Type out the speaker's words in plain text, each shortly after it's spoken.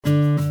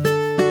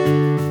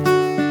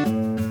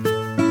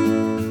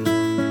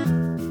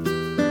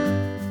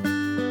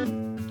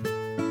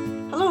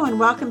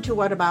welcome to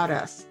What About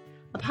Us,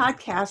 a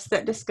podcast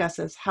that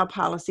discusses how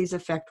policies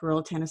affect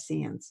rural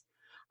Tennesseans.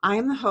 I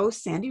am the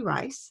host, Sandy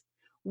Rice.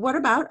 What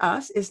About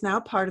Us is now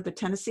part of the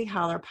Tennessee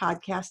Holler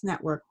podcast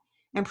network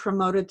and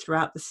promoted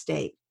throughout the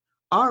state.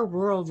 Our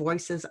rural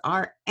voices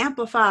are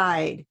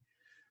amplified.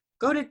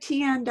 Go to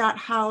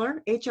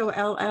tn.holler,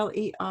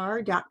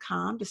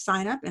 HOLLER.com to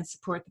sign up and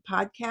support the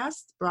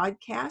podcast,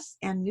 broadcast,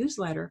 and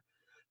newsletter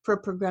for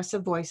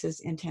progressive voices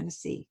in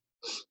Tennessee.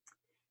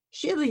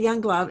 Sheila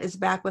Younglove is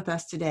back with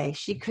us today.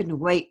 She couldn't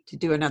wait to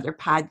do another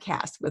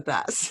podcast with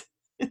us.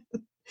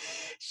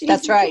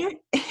 That's right.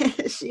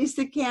 She's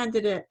the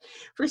candidate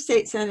for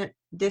State Senate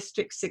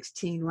District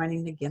 16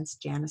 running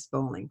against Janice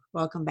Bowling.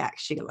 Welcome back,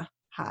 Sheila.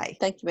 Hi.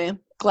 Thank you, ma'am.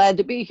 Glad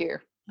to be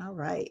here. All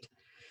right.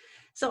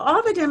 So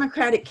all the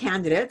Democratic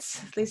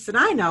candidates, at least that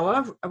I know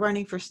of,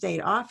 running for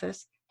state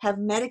office, have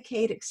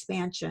Medicaid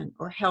expansion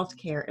or health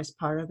care as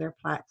part of their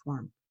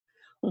platform.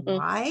 Mm-hmm.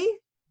 Why?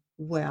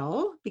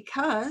 Well,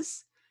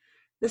 because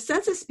the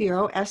Census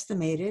Bureau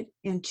estimated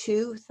in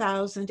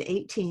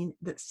 2018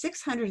 that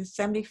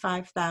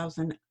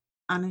 675,000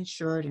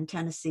 uninsured in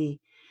Tennessee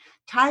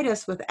tied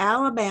us with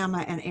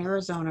Alabama and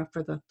Arizona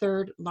for the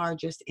third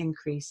largest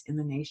increase in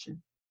the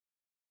nation.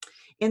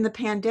 In the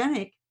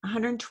pandemic,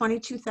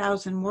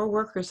 122,000 more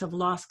workers have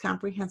lost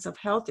comprehensive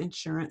health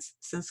insurance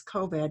since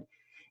COVID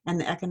and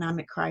the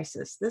economic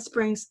crisis. This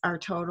brings our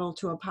total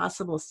to a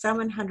possible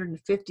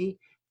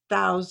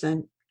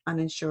 750,000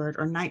 uninsured,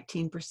 or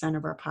 19%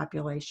 of our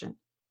population.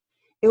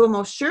 It will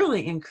most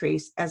surely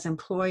increase as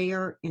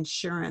employer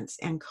insurance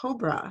and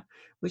COBRA,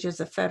 which is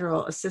a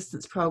federal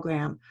assistance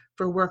program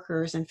for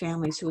workers and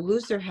families who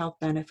lose their health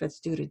benefits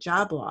due to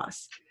job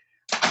loss.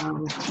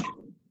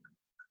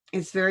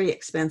 It's very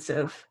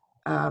expensive,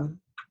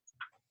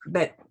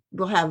 but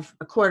we'll have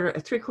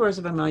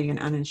 750,000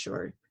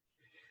 uninsured.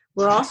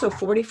 We're also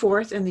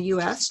 44th in the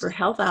U.S. for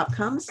health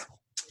outcomes.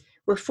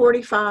 We're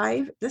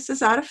 45. This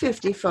is out of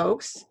 50,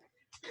 folks.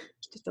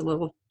 Just a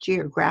little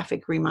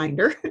geographic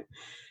reminder.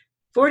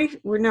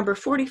 We're number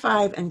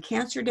 45 in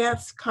cancer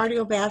deaths,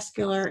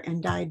 cardiovascular,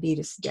 and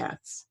diabetes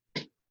deaths.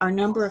 Our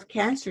number of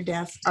cancer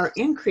deaths are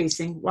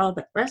increasing while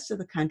the rest of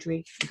the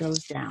country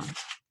goes down.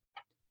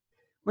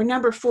 We're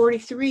number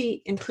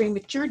 43 in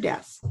premature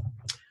deaths.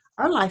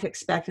 Our life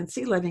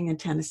expectancy living in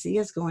Tennessee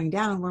is going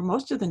down where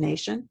most of the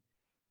nation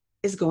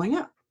is going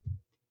up.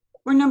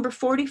 We're number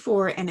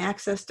 44 in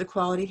access to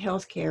quality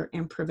health care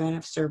and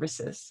preventive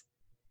services.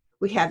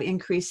 We have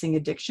increasing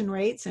addiction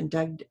rates and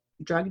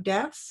drug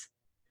deaths.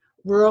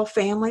 Rural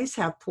families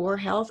have poor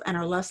health and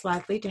are less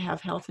likely to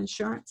have health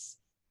insurance.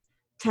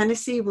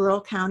 Tennessee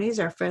rural counties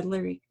are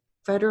federally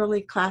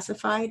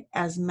classified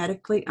as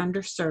medically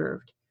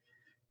underserved.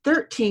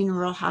 13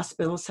 rural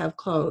hospitals have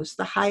closed,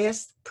 the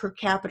highest per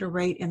capita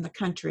rate in the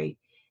country,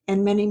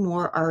 and many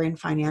more are in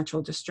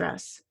financial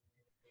distress.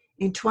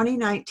 In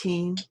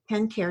 2019,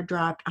 TennCare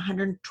dropped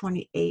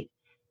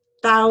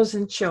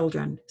 128,000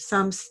 children,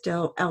 some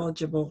still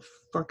eligible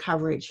for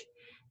coverage.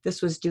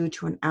 This was due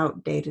to an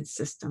outdated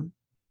system.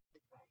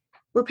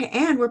 We're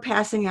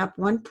passing up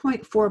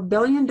 $1.4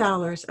 billion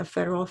of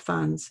federal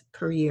funds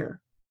per year.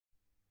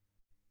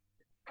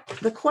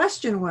 The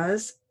question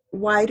was,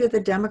 why do the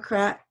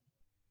Democratic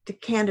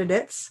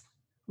candidates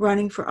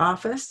running for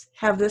office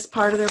have this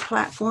part of their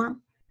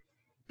platform?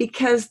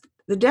 Because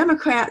the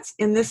Democrats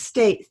in this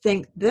state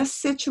think this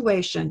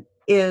situation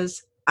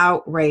is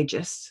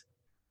outrageous,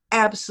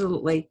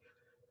 absolutely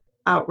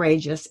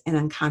outrageous and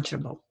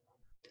unconscionable.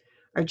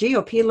 Our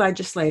GOP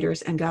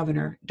legislators and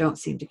governor don't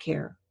seem to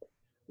care.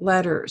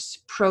 Letters,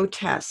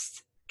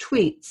 protests,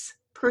 tweets,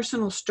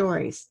 personal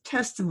stories,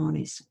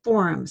 testimonies,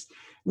 forums,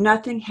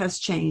 nothing has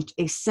changed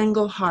a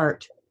single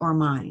heart or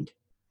mind.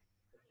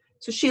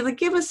 So Sheila,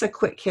 give us a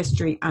quick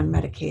history on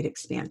Medicaid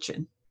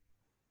expansion.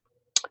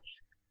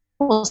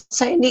 Well,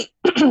 Sandy,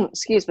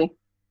 excuse me,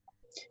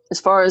 as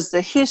far as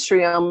the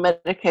history on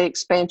Medicaid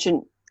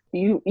expansion,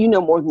 you know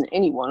more than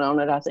anyone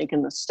on it, I think,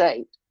 in the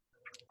state.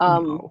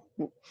 No.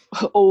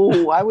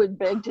 Oh, I would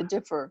beg to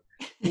differ.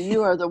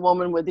 You are the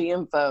woman with the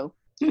info.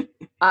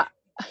 I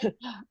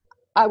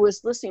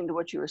was listening to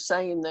what you were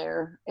saying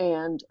there,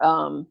 and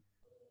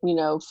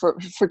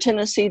for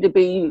Tennessee to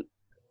be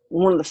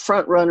one of the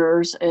front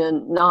runners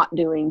and not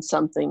doing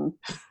something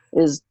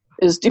is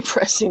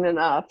depressing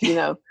enough.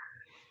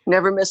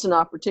 Never miss an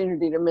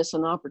opportunity to miss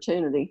an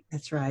opportunity.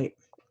 That's right.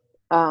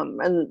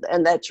 And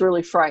that's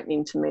really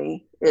frightening to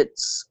me.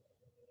 It's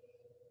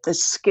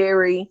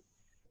scary,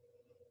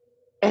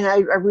 and I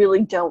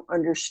really don't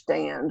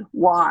understand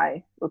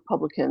why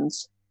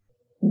Republicans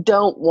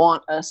don't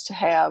want us to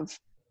have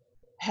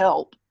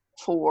help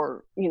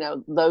for,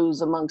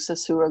 those amongst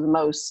us who are the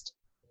most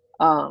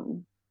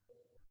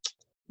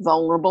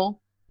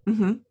vulnerable.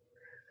 Mm-hmm.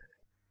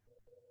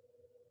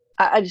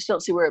 I just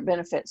don't see where it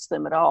benefits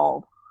them at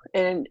all.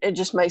 And it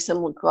just makes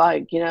them look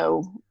like,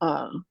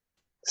 Snidely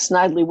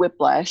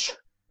Whiplash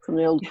from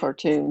the old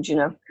cartoons,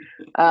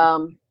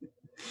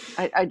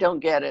 I don't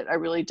get it. I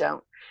really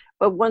don't.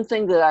 But one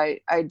thing that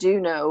I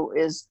do know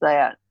is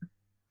that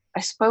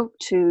I spoke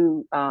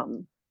to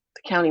the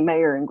county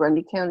mayor in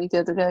Grundy County the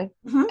other day.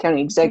 Mhm.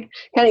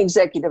 County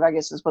executive, I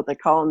guess is what they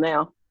call him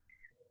now.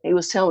 He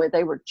was telling me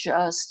they were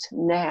just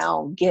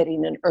now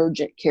getting an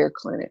urgent care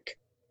clinic.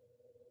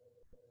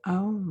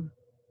 Oh,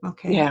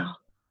 okay. Yeah.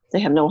 They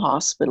have no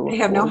hospital, They of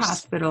have no course.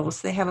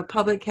 hospitals. They have a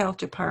public health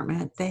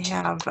department. They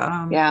have,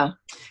 Yeah.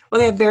 well,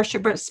 they have Bear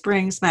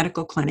Springs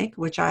Medical Clinic,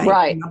 which I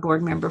Right. am a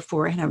board member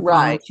for and have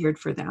Right. volunteered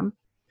for them.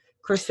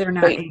 Of course, they're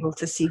not But able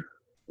to see,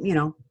 you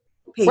know,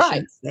 right.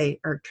 patients. They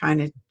are trying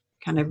to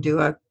kind of do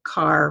a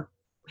car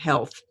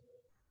health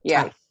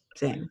Yeah. type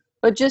thing.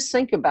 But just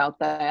think about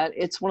that.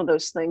 It's one of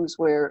those things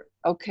where,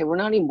 okay, we're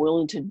not even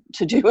willing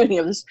to do any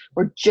of this.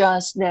 We're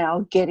just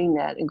now getting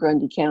that in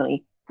Grundy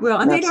County. Well,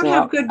 and they That's don't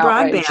now have good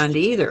outraged. broadband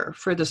either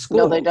for the schools.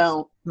 No, they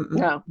don't. Mm-mm.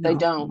 No, they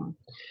don't.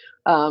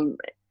 No.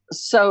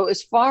 So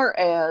as far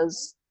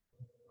as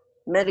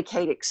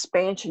Medicaid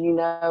expansion,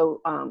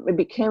 it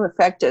became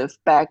effective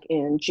back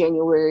in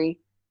January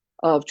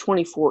of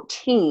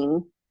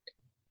 2014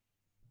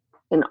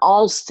 in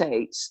all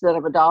states that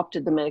have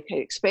adopted the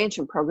Medicaid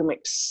expansion program,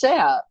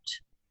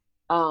 except,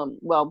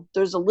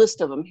 there's a list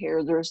of them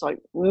here. There's like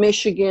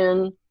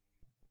Michigan,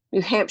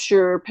 New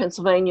Hampshire,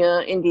 Pennsylvania,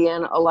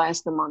 Indiana,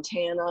 Alaska,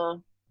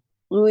 Montana,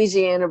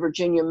 Louisiana,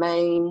 Virginia,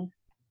 Maine,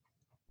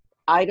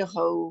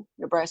 Idaho,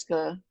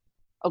 Nebraska,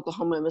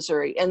 Oklahoma, and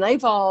Missouri. And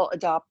they've all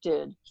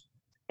adopted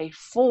a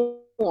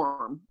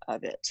form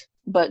of it,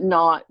 but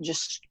not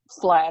just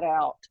flat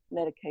out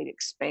Medicaid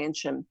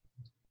expansion.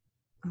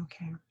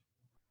 Okay.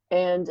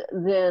 And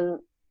then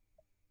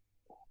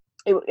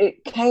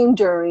it came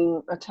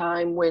during a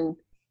time when,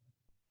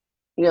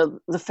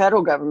 the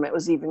federal government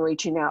was even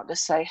reaching out to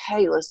say,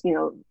 hey, let's,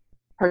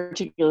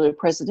 particularly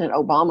President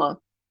Obama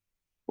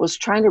was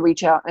trying to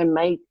reach out and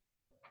make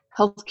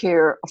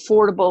healthcare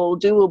affordable,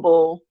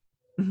 doable.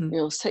 Mm-hmm.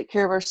 Let's take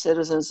care of our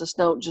citizens. Let's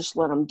don't just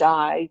let them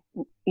die,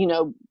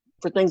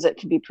 for things that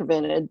can be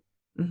prevented.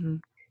 Mm-hmm.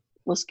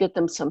 Let's get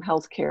them some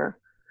health care.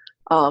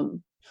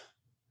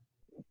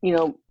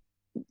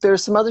 There are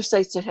some other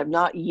states that have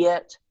not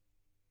yet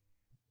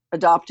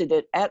adopted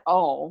it at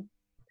all.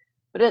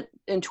 But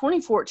in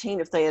 2014,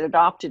 if they had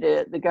adopted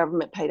it, the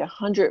government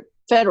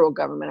federal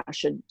government, I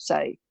should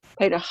say,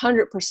 paid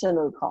 100%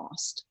 of the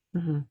cost.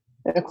 Mm-hmm.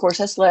 And of course,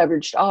 that's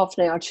leveraged off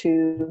now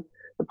to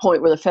the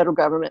point where the federal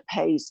government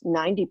pays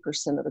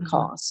 90% of the Mm-hmm.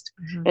 cost.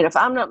 Mm-hmm. And if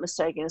I'm not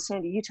mistaken, and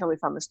Sandy, you tell me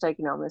if I'm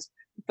mistaken on this,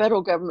 the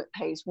federal government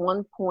pays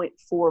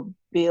 $1.4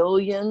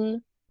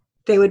 billion.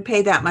 They would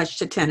pay that much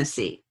to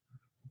Tennessee.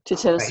 To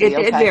Tennessee,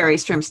 It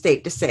varies from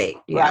state to state.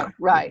 Yeah.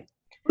 Right.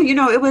 Well,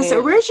 it was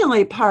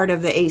originally part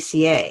of the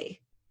ACA.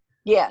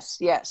 Yes.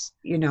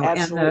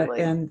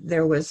 Absolutely. And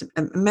there was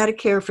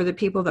Medicare for the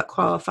people that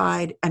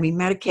qualified. I mean,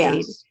 Medicaid.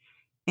 Yes.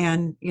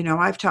 And,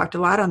 I've talked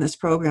a lot on this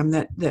program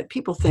that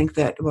people think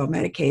that, well,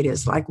 Medicaid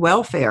is like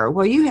welfare.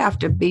 Well, you have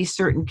to be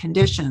certain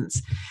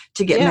conditions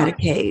to get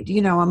Medicaid,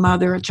 a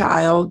mother, a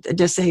child, a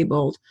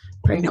disabled,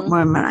 pregnant Mm-hmm.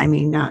 woman. I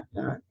mean, not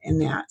in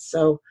that.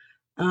 So,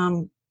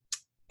 and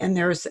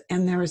there's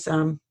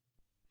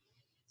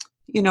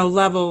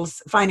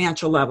levels,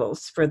 financial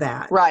levels for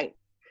that. Right.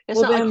 It's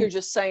Well, not like you're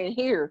just saying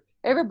here,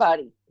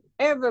 everybody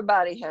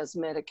has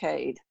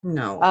Medicaid.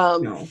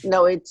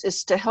 No,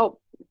 it's to help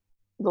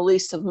the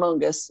least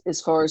among us as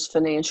far as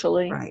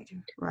financially.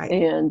 Right.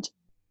 And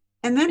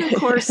then, of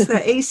course,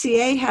 the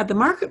ACA had the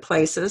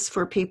marketplaces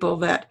for people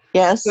that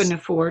couldn't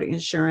afford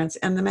insurance,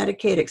 and the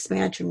Medicaid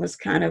expansion was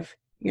kind of,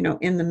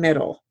 in the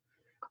middle.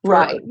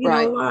 Right.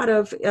 A lot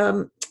of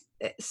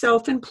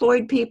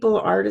self-employed people,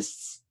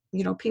 artists,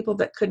 people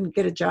that couldn't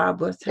get a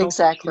job with health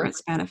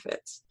insurance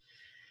benefits.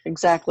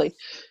 Exactly.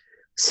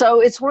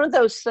 So it's one of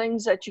those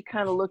things that you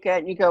kind of look at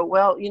and you go,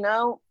 well,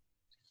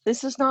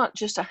 this is not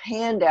just a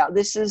handout.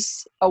 This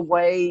is a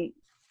way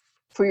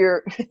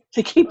for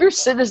to keep your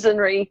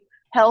citizenry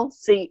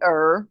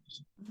healthier.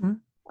 Mm-hmm.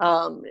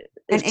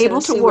 And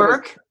able to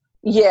work.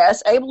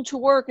 Yes, able to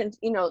work. And,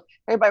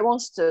 everybody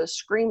wants to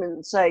scream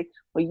and say,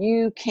 well,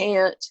 you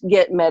can't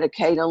get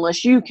Medicaid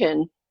unless you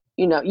can,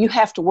 you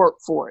have to work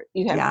for it.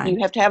 You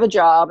have to have a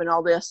job and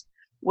all this.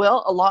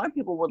 Well, a lot of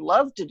people would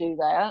love to do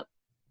that.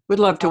 Would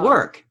love to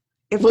work.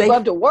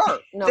 Love to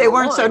work. They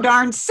weren't so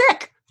darn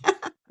sick.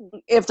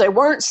 If they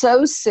weren't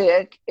so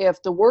sick,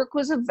 if the work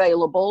was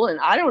available, and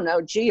I don't know,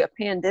 a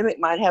pandemic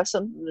might have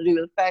something to do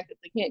with the fact that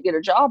they can't get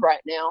a job right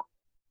now.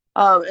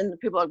 And the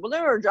people are like, well,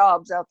 there are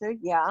jobs out there.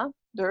 Yeah,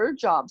 there are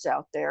jobs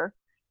out there.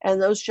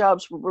 And those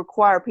jobs would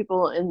require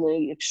people in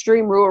the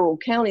extreme rural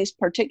counties,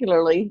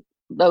 particularly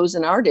those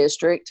in our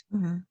district,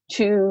 mm-hmm.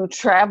 to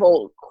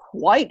travel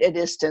quite a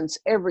distance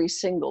every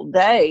single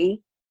day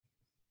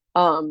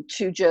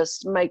to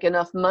just make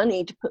enough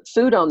money to put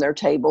food on their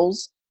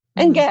tables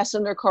and gas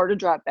in their car to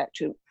drive back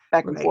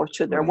and forth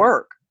to their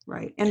work.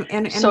 Right.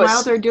 And So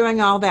while they're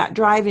doing all that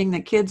driving, the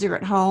kids are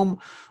at home,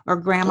 or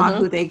grandma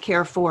who they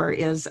care for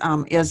is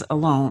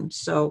alone.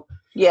 So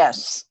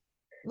yes.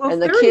 Well, and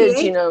the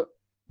kids,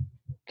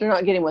 they're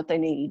not getting what they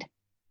need.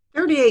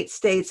 38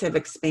 states have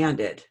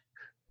expanded,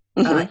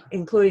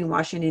 including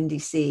Washington,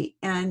 D.C.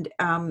 And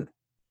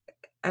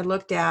I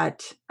looked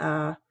at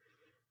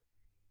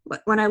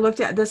when I looked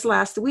at this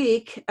last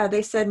week,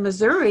 they said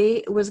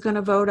Missouri was going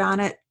to vote on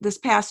it this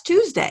past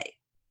Tuesday.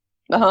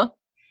 Uh-huh.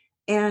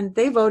 And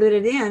they voted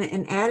it in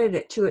and added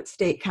it to its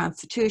state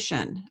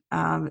constitution.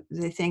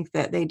 They think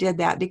that they did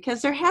that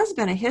because there has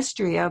been a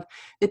history of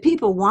the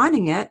people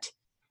wanting it,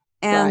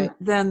 and Right.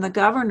 then the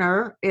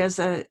governor is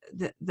the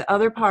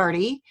other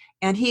party,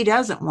 and he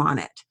doesn't want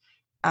it.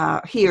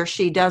 He or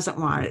she doesn't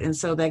want it, and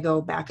so they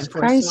go back and It's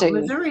forth. So crazy.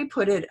 Missouri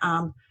put it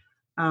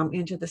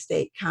into the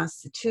state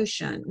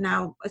constitution.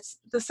 Now,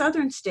 the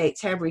southern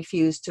states have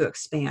refused to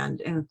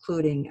expand,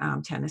 including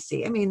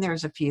Tennessee. I mean,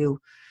 there's a few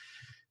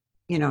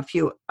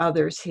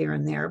others here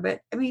and there,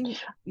 but I mean,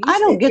 I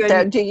don't get good.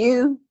 that. Do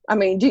you? I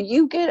mean, do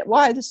you get it?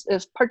 Why this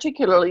is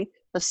particularly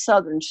the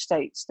southern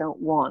states don't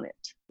want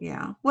it?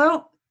 Yeah.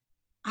 Well,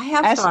 I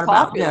have As thought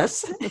about popular.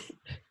 this.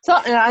 So,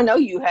 and I know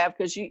you have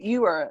because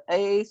you are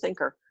a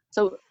thinker.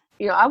 So,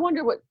 I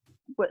wonder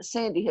what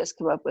Sandy has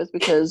come up with,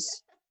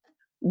 because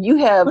you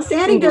have Well,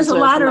 Sandy does oodles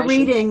a lot of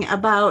information. reading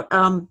about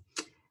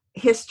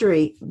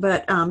history,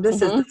 but this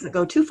Mhm. doesn't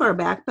go too far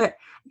back. But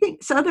I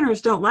think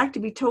Southerners don't like to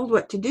be told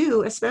what to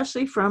do,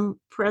 especially from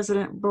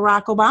President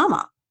Barack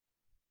Obama.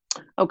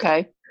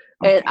 Okay.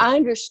 And I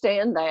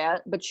understand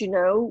that, but he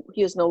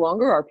is no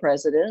longer our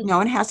president. No,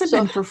 it hasn't So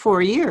been for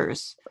 4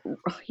 years.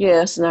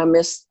 yes, and I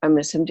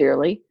miss him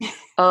dearly.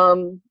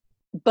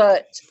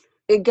 But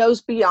it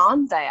goes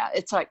beyond that.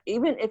 It's like,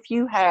 even if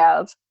you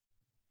have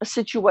a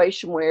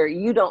situation where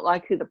you don't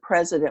like who the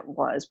president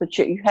was, but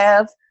you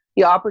have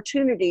the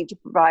opportunity to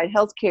provide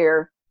health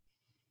care,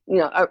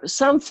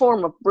 some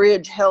form of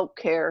bridge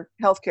healthcare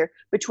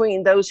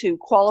between those who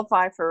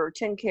qualify for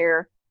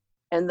TennCare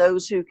and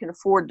those who can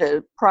afford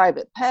the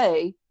private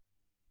pay,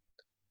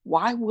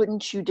 why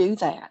wouldn't you do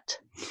that?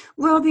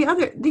 Well, the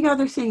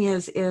other thing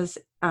is,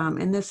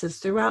 and this is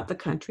throughout the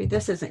country.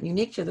 This isn't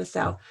unique to the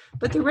South,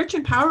 but the rich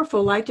and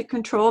powerful like to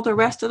control the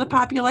rest of the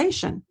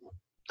population.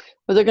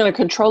 But they're going to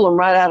control them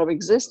right out of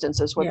existence,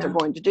 is what Yeah. they're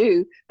going to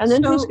do. And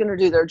then who's So- going to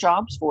do their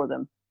jobs for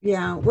them?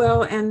 Yeah,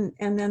 well, and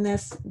then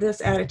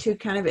this attitude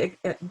kind of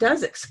it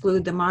does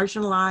exclude the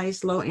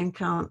marginalized, low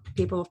income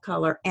people of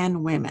color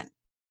and women.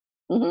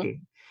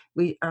 Mhm.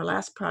 Our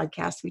last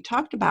podcast we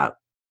talked about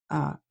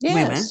women.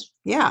 Yes,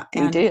 Yeah,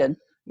 we did.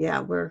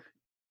 Yeah,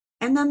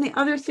 and then the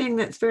other thing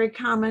that's very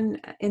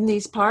common in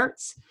these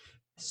parts,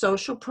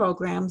 social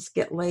programs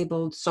get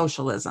labeled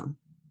socialism.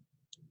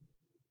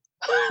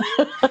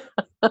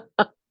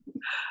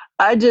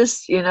 I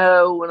just, when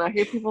I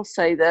hear people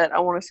say that, I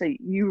want to say,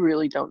 you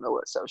really don't know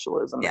what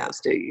socialism is,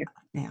 do you?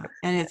 Yeah,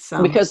 and it's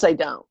because they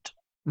don't.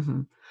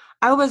 Mm-hmm.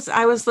 I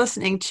was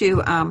listening to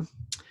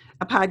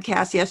a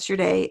podcast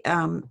yesterday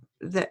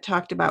that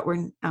talked about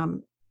when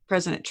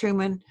President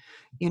Truman,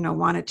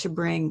 wanted to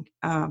bring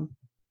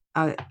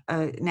a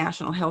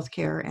national health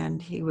care,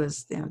 and he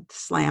was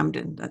slammed,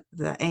 and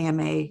the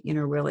AMA,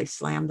 really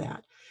slammed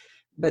that.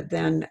 But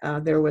then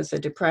there was a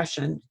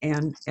depression,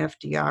 and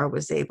FDR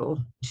was able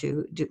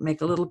to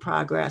make a little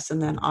progress,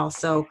 and then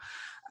also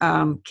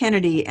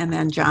Kennedy, and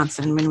then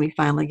Johnson when we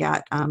finally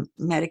got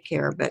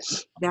Medicare. But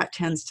that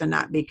tends to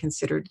not be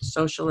considered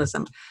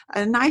socialism.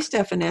 A nice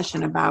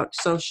definition about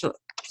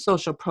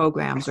social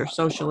programs or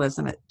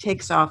socialism: it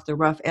takes off the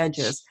rough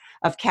edges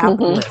of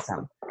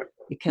capitalism.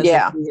 Because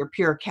if we were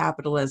pure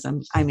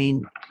capitalism, I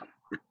mean,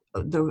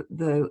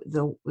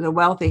 the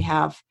wealthy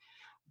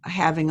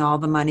having all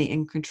the money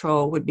in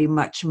control would be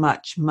much,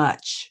 much,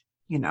 much,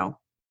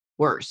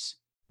 worse.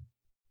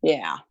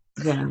 Yeah.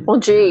 Than, well,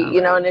 gee,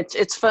 and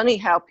it's funny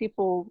how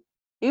people,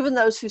 even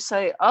those who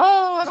say,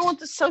 "Oh, I don't want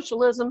the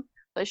socialism,"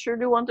 they sure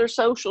do want their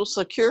Social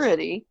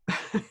Security.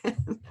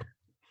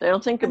 They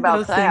don't think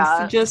about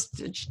that.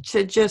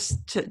 To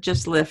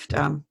just lift,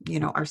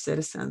 our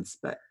citizens.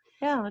 But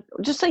yeah,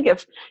 just think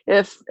if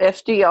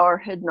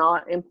FDR had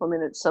not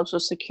implemented Social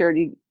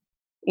Security,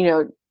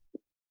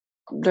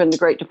 during the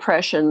Great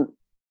Depression,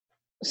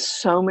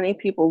 so many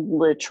people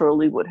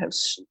literally would have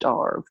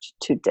starved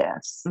to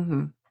death.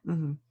 Mm-hmm,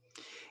 mm-hmm.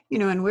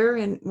 And we're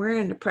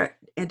in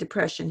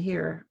depression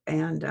here,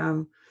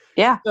 and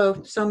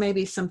so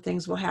maybe some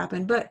things will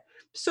happen. But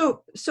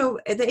so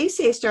the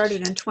ACA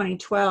started in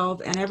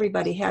 2012, and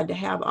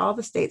all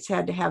the states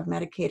had to have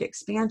Medicaid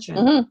expansion,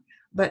 Mm-hmm.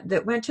 but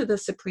that went to the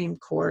Supreme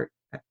Court,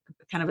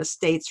 kind of a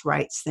states'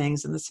 rights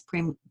things, and the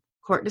Supreme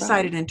Court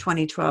decided in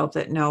 2012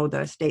 that no,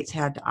 the states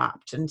had to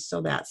opt, and so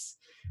that's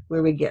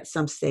where we get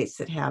some states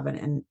that have it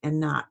and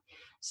not.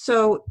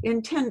 So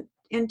in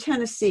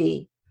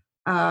Tennessee,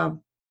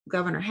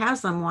 Governor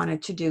Haslam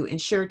wanted to do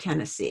Insure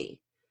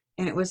Tennessee,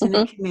 and it was in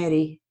a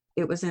committee.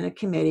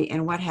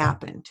 And what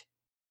happened?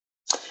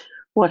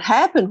 What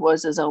happened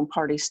was his own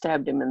party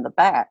stabbed him in the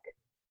back.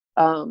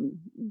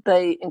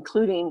 They,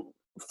 including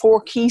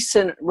 4 key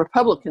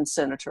Republican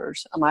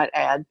senators, I might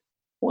add,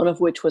 one of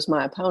which was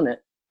my opponent,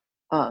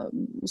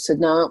 said,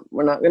 "No,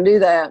 we're not going to do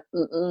that.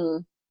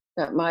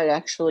 That might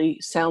actually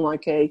sound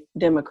like a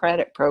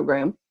Democratic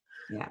program."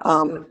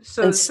 Yeah.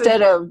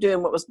 Instead of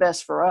doing what was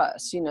best for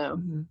us,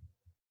 Mm-hmm.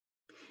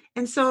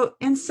 And so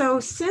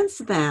since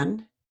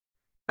then,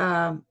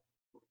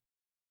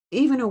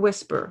 even a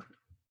whisper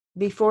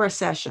before a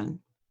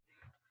session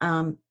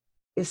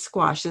is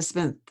squashed. It's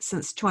been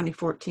since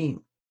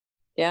 2014.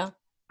 Yeah.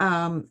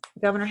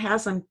 Governor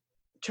Haslam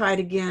tried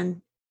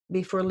again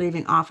before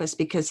leaving office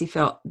because he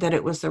felt that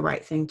it was the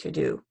right thing to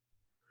do.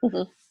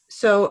 Mhm.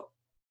 So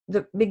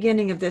the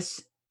beginning of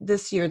this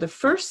year, the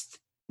first,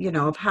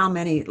 of how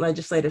many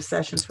legislative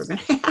sessions we're going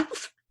to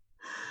have,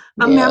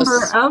 a member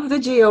Yes. of the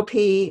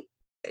GOP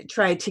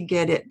tried to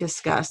get it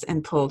discussed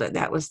and pulled it.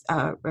 That was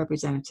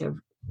Representative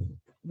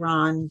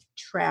Ron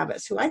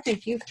Travis, who I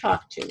think you've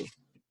talked to.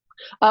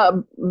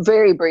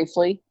 Very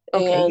briefly.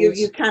 Okay, And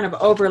you kind of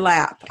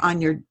overlap on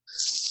your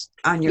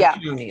yeah.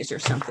 counties or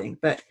something,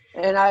 but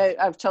And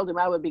I've told him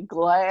I would be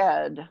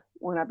glad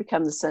when I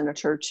become the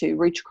senator to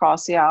reach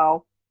across the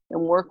aisle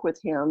and work with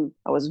him.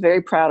 I was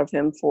very proud of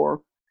him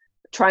for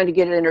trying to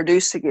get it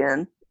introduced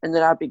again, and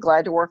that I'd be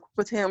glad to work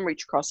with him,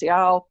 reach across the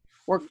aisle,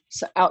 work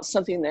out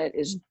something that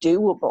is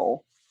doable,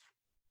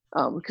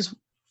 because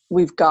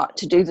we've got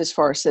to do this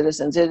for our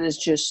citizens. It is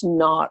just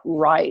not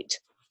right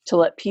to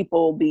let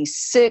people be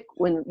sick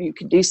when you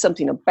can do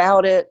something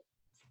about it.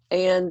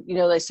 And,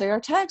 they say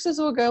our taxes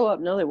will go up.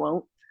 No, they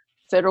won't.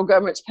 Federal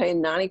government's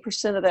paying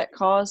 90% of that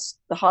cost.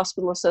 The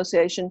Hospital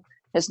Association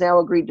has now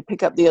agreed to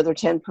pick up the other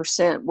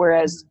 10%,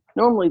 whereas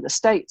normally the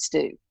states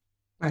do.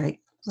 Right.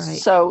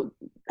 So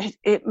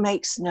it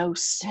makes no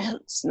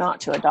sense not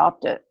to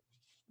adopt it.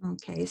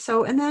 Okay.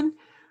 So, and then,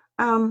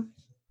 and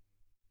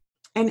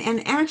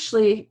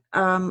actually,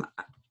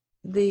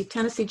 the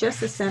Tennessee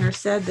Justice Center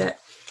said that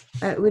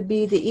it would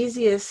be the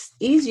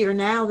easier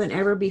now than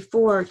ever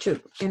before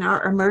in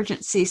our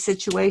emergency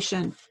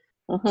situation,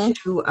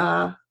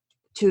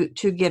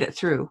 to get it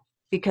through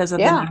because of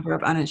the number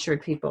of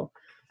uninsured people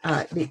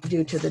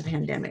due to the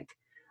pandemic.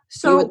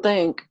 So you would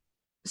think.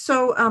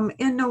 So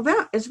in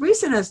November, as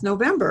recent as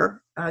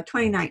November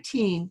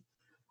 2019,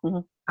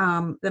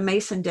 the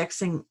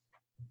Mason-Dixon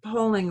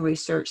polling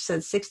research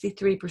said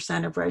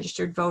 63% of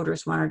registered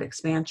voters wanted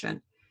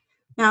expansion.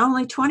 Now,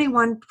 only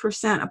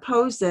 21%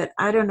 opposed it.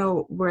 I don't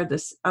know where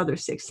this other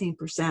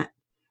 16%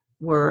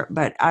 were,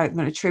 but I'm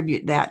going to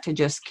attribute that to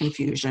just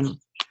confusion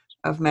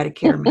of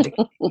Medicare,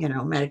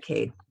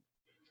 Medicaid.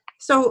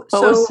 So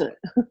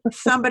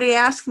somebody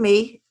asked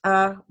me,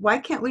 why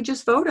can't we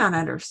just vote on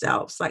it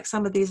ourselves, like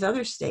some of these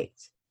other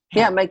states have?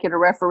 Yeah, make it a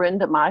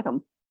referendum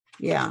item.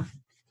 Yeah.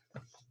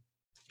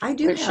 I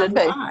do. It should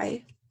be.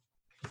 Why.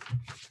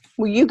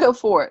 Well, you go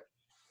for it.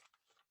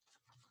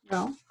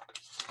 No.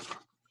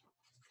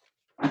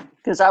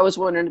 Because I was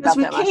wondering about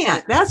that myself. We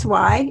can't. That's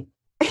why.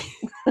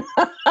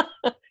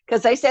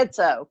 Because they said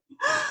so.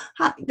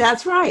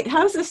 That's right.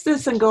 How does a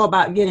citizen go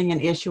about getting an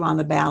issue on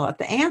the ballot?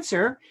 The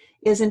answer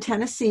is, in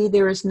Tennessee,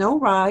 there is no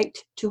right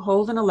to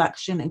hold an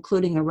election,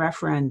 including a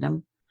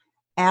referendum,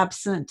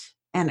 absent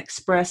an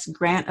express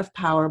grant of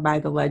power by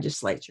the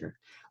legislature.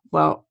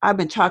 Well, I've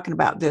been talking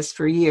about this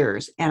for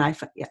years, and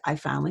I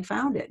finally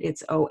found it.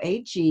 It's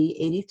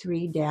OAG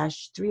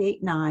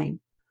 83-389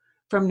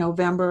 from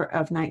November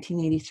of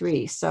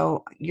 1983.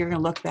 So you're going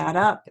to look that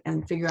up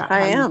and figure out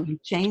how you can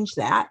change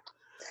that.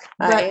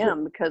 But I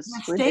am, because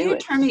the state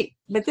attorney,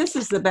 but this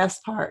is the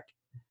best part,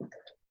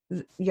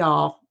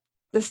 y'all.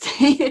 The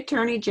state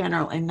attorney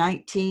general in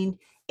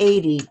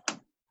 1980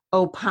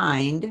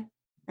 opined,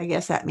 I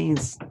guess that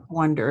means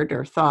wondered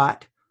or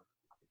thought,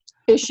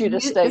 issued a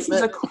statement. This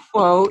is a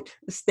quote,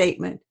 a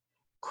statement,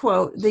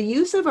 quote, the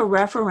use of a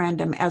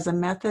referendum as a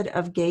method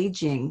of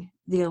gauging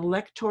the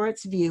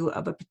electorate's view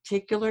of a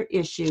particular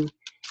issue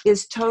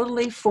is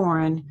totally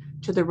foreign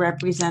to the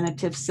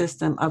representative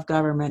system of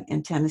government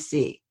in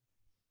Tennessee.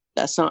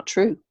 That's not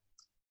true.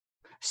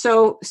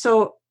 So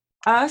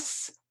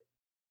us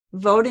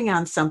voting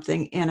on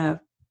something in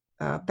a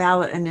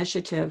ballot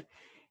initiative,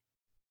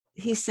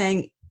 he's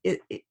saying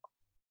it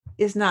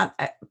is not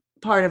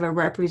part of a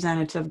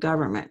representative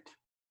government.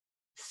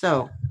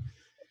 So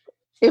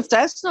if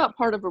that's not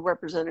part of a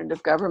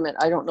representative government,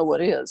 I don't know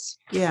what is.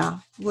 Yeah,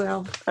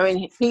 well, I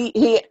mean,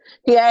 he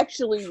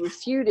actually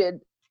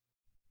refuted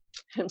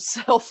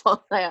himself on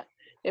that.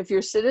 If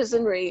your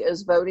citizenry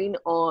is voting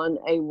on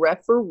a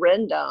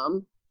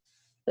referendum,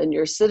 then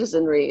your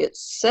citizenry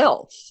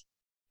itself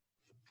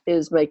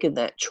is making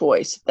that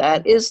choice.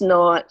 That is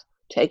not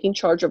taking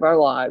charge of our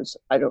lives.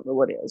 I don't know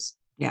what is.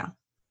 Yeah.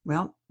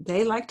 Well,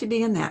 they like to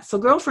be in that. So,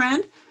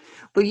 girlfriend,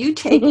 will you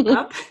take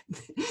up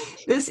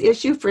this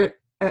issue for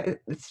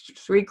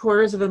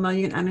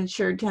 750,000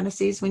 uninsured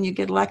Tennessees when you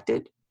get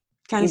elected?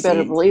 You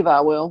better believe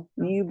I will.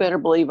 You better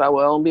believe I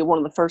will. It'll be one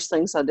of the first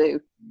things I do.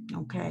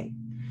 Okay.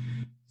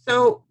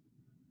 So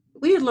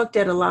we had looked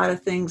at a lot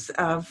of things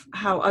of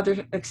how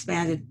other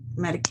expanded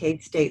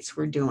Medicaid states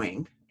were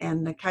doing.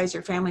 And the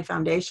Kaiser Family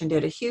Foundation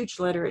did a huge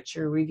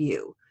literature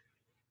review.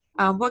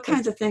 What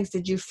kinds of things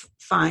did you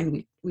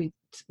find? We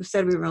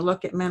said we were going to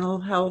look at mental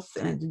health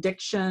and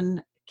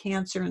addiction,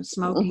 cancer and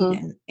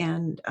smoking,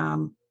 and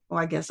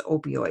I guess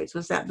opioids.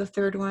 Was that the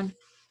third one?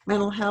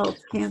 Mental health,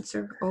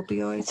 cancer,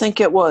 opioids? I think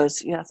it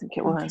was. Yeah, I think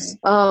it was.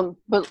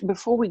 But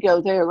before we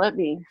go there, let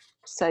me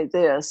say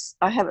this.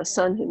 I have a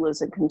son who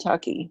lives in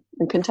Kentucky,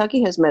 and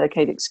Kentucky has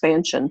Medicaid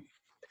expansion.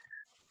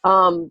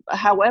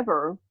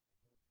 However,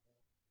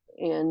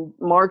 in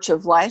March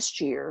of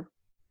last year,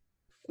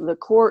 the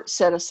court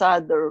set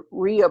aside the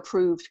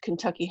reapproved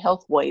Kentucky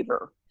health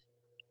waiver,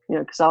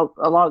 because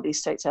a lot of these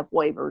states have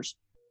waivers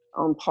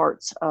on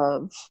parts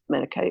of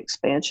Medicaid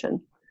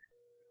expansion.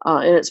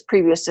 In its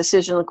previous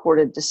decision, the court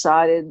had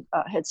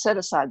set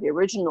aside the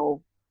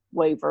original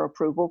waiver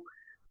approval,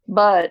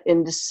 but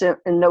in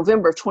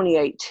November of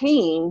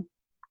 2018,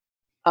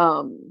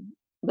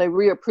 they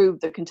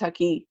reapproved the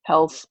Kentucky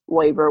health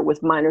waiver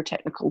with minor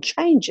technical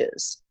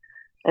changes.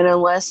 And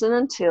unless and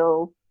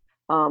until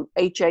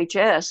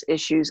HHS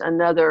issues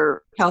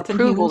another Health and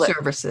approval Human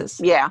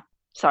Services.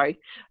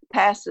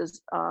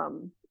 Passes I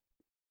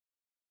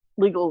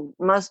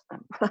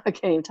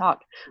can't even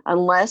talk.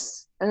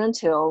 Unless and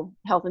until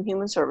Health and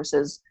Human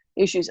Services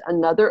issues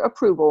another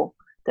approval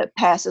that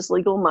passes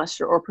legal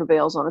muster or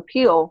prevails on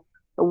appeal,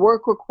 the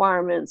work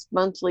requirements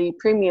monthly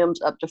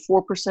premiums up to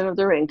 4% of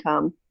their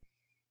income,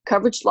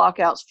 coverage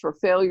lockouts for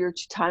failure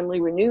to timely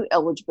renew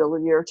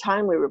eligibility or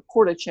timely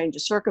report a change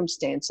of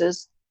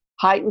circumstances,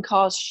 heightened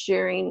cost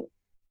sharing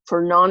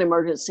for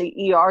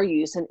non-emergency ER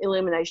use, and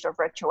elimination of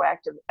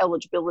retroactive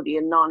eligibility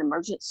in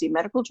non-emergency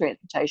medical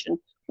transportation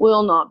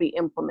will not be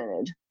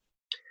implemented.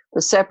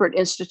 The separate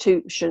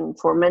institution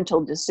for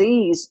mental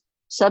disease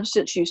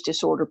substance use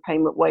disorder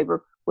payment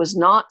waiver was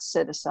not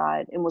set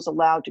aside and was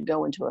allowed to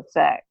go into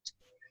effect.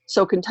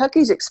 So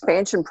Kentucky's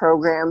expansion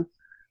program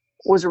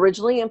was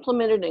originally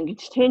implemented and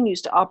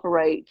continues to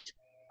operate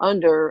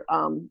under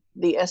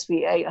the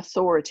SBA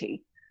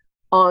authority.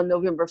 On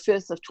November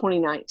 5th of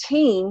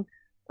 2019,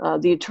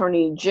 the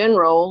Attorney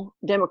General,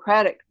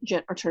 Democratic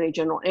Attorney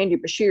General Andy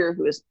Beshear,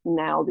 who is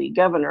now the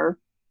governor,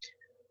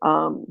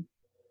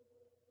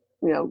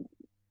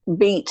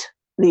 beat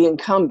the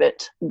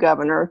incumbent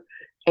governor.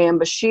 And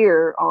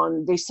Beshear,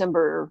 on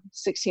December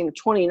 16 of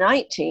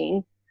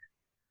 2019,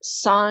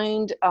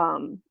 signed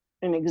an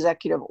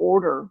executive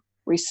order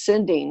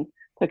rescinding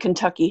the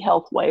Kentucky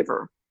health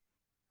waiver.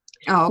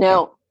 Oh, okay.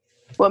 Now,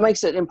 what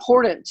makes it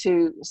important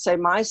to say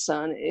my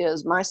son,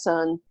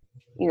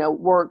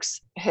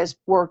 has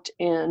worked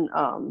in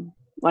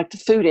like the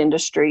food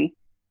industry,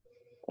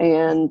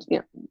 and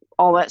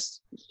all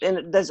that's, and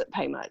it doesn't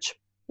pay much.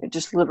 It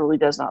just literally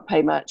does not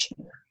pay much.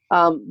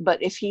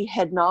 But if he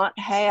had not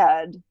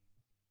had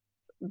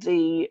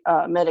the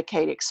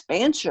Medicaid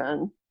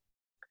expansion,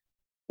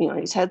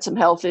 he's had some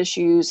health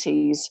issues.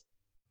 He's,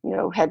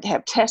 had to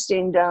have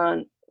testing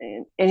done,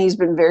 and he's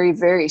been very,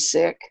 very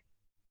sick.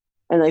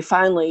 And they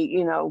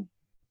finally,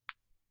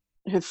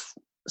 have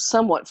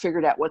somewhat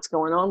figured out what's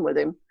going on with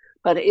him.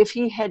 But if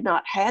he had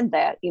not had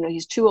that,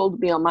 he's too old to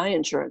be on my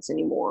insurance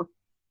anymore,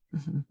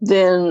 Mm-hmm.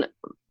 then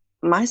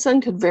my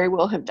son could very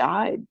well have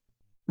died.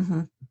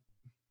 Mm-hmm.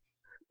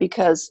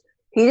 Because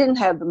he didn't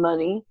have the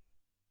money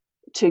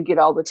to get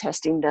all the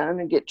testing done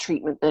and get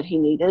treatment that he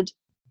needed.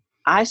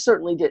 I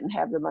certainly didn't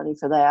have the money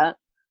for that.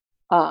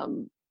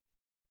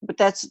 But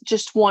that's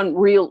just one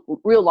real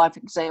life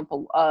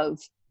example of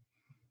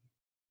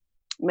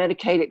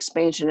Medicaid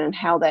expansion and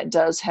how that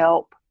does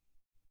help,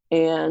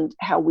 and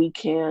how we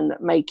can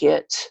make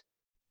it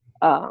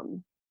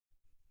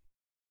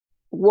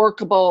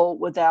workable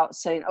without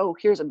saying, oh,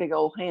 here's a big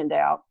old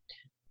handout.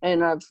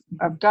 And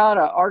I've got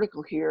an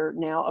article here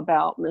now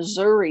about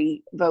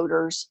Missouri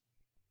voters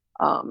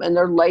and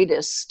their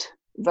latest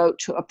vote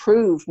to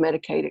approve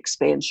Medicaid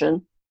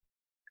expansion.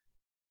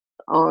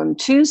 On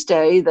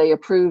Tuesday, they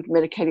approved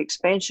Medicaid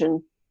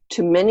expansion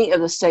to many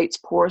of the state's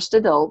poorest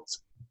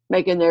adults,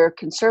 making their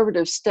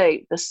conservative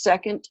state the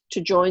second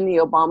to join the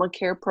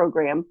Obamacare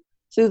program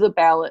through the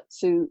ballot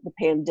through the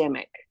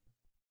pandemic.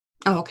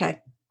 Oh, okay.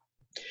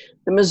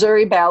 The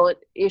Missouri ballot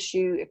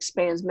issue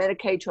expands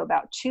Medicaid to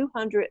about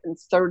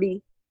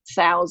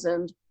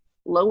 230,000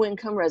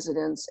 low-income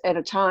residents at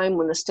a time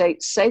when the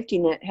state's safety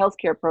net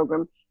healthcare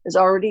program is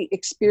already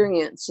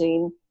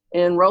experiencing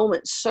an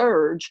enrollment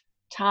surge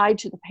tied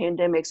to the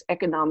pandemic's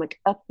economic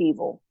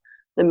upheaval.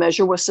 The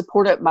measure was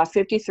supported by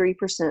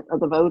 53%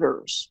 of the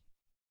voters.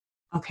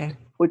 Okay.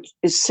 Which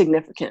is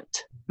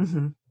significant.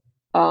 Mm-hmm.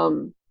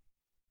 But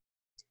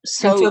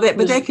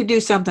they could do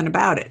something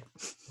about it.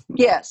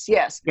 Yes.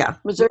 Yeah.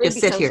 Missouri just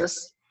sit here.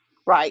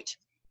 Right.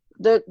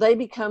 They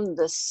become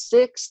the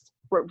sixth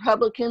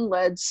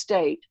Republican-led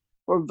state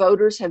where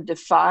voters have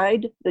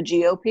defied the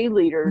GOP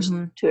leaders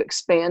Mm-hmm. to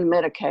expand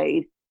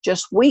Medicaid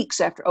just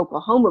weeks after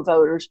Oklahoma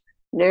voters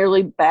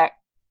nearly backed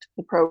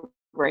the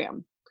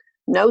program.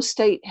 No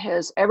state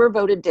has ever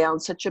voted down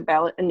such a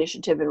ballot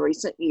initiative in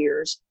recent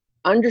years,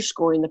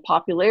 underscoring the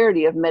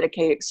popularity of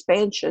Medicaid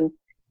expansion,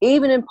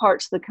 even in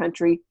parts of the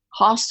country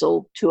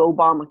hostile to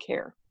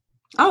Obamacare.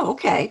 Oh,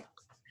 okay.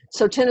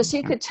 So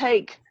Tennessee could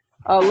take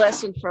a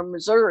lesson from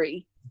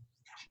Missouri,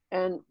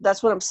 and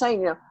that's what I'm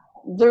saying.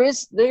 There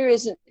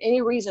isn't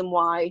any reason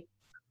why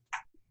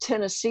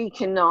Tennessee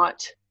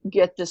cannot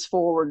get this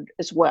forward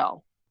as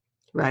well.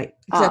 Right.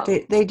 Except they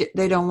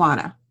don't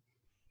wanna.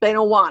 They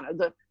don't wanna.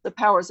 The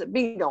powers that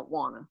be don't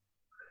wanna.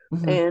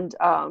 Mm-hmm. And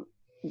I'm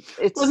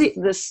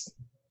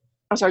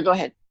sorry. Go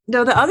ahead.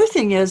 No, the other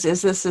thing is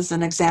this is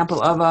an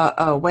example of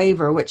a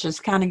waiver, which is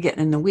kind of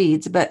getting in the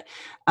weeds, but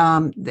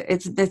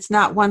it's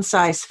not one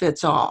size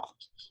fits all.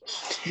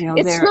 You know,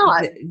 It's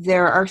not.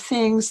 there are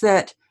things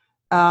that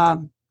I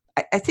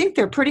think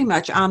they're pretty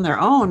much on their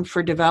own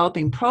for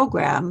developing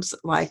programs.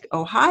 Like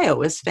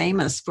Ohio is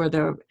famous for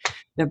the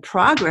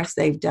progress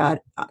they've done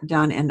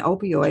in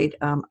opioid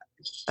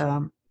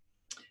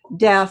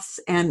deaths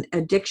and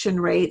addiction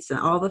rates and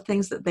all the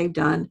things that they've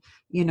done,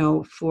 you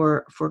know,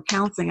 for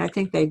counseling. I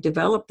think they've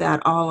developed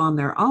that all on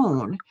their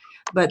own.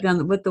 But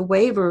then with the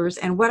waivers,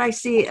 and what I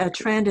see a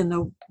trend in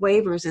the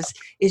waivers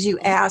is you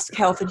ask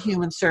Health and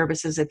Human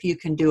Services if you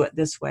can do it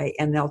this way,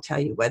 and they'll tell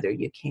you whether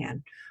you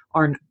can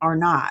or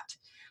not.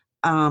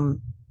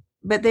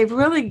 But they've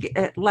really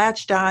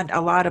latched on a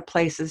lot of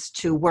places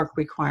to work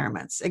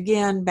requirements.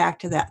 Again, back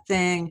to that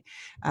thing,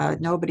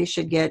 nobody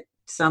should get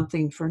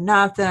something for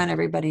nothing.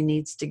 Everybody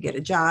needs to get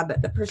a job.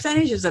 But the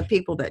percentages of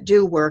people that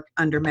do work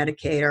under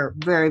Medicaid are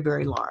very,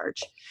 very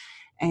large.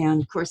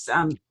 And of course,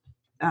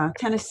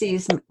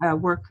 Tennessee's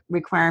work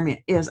requirement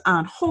is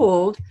on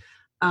hold.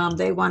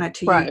 They wanted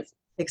to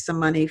take some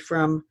money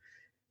from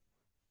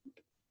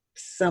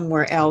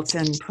somewhere else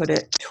and put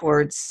it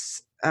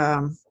towards,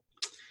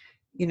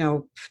 you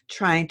know,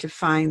 trying to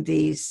find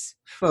these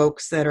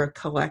folks that are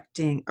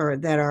collecting or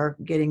that are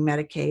getting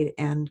Medicaid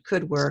and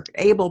could work,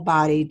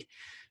 able-bodied,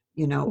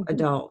 you know,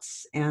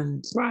 adults.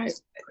 And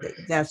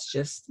that's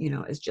just, you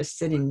know, is just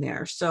sitting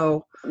there.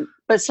 So,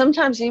 but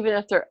sometimes even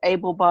if they're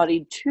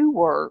able-bodied to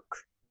work,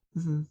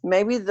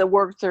 maybe the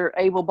work they're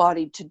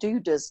able-bodied to do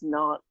does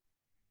not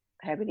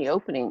have any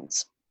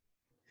openings.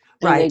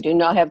 And they do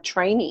not have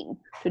training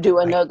to do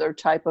another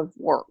type of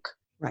work.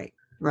 Right.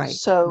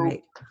 So,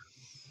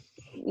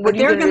 but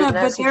they're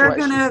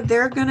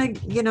gonna,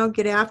 you know,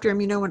 get after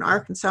them. You know, when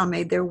Arkansas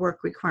made their work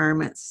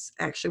requirements,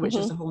 actually, which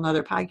is a whole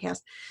nother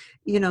podcast,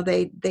 you know,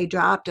 they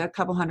dropped a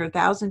couple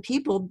 100,000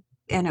 people,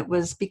 and it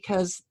was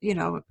because, you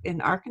know, in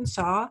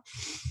Arkansas,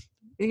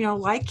 you know,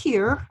 like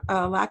here,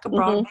 lack of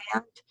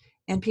broadband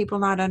and people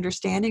not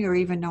understanding or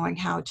even knowing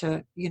how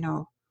to, you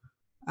know,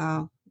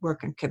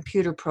 work in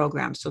computer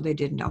programs, so they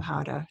didn't know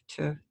how to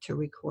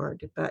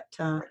record. But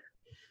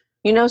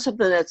you know,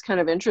 something that's kind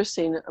of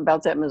interesting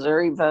about that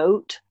Missouri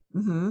vote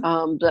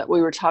that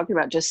we were talking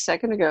about just a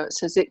second ago, it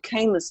says it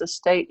came as the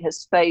state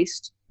has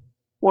faced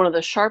one of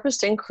the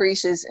sharpest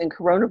increases in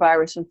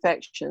coronavirus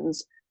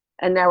infections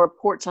and now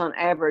reports on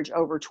average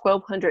over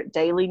 1,200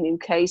 daily new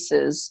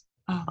cases,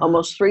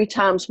 almost 3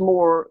 times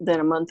more than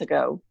a month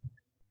ago.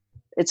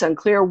 It's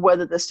unclear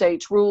whether the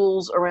state's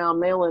rules around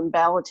mail-in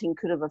balloting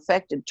could have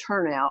affected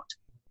turnout.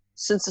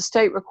 Since the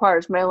state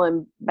requires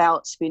mail-in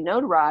ballots to be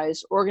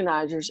notarized,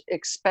 organizers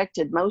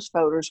expected most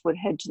voters would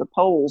head to the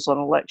polls on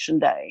Election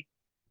Day.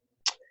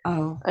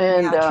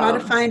 And try to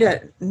find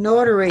a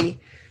notary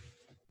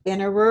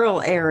in a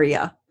rural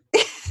area.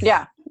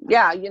 Yeah.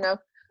 You know,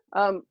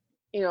 I'm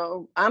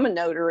a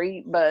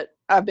notary, but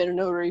I've been a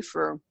notary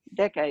for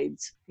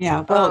decades.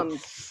 Yeah. Well,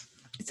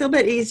 it's a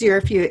little bit easier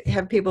if you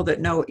have people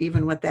that know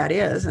even what that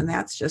is, and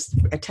that's just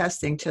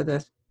attesting to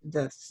the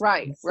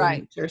right.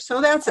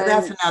 So that's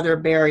another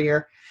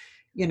barrier,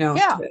 you know,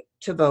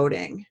 to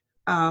voting.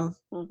 You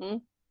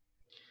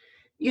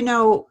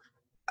know,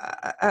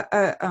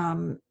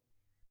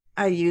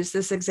 I use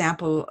this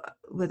example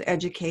with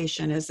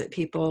education is that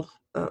people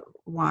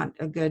want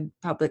a good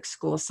public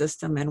school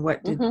system, and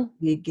what did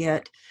we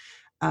get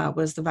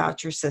was the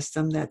voucher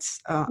system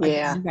that's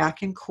again,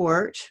 back in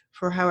court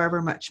for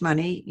however much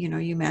money. You know,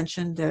 you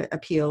mentioned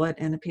appeal it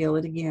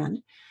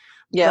again.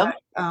 Yeah.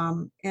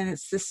 And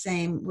it's the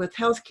same with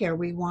healthcare.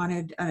 We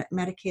wanted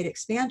Medicaid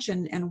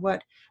expansion, and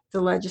what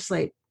the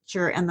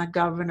legislature and the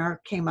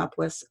governor came up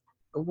with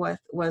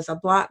was a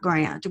block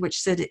grant,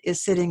 which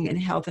is sitting in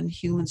Health and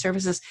Human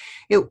Services.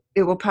 It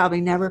will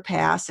probably never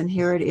pass, and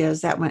here it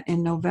is. That went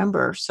in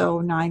November, so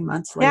 9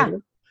 months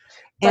later.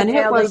 And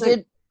it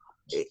wasn't.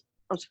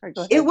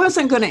 It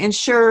wasn't going to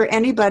insure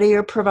anybody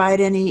or provide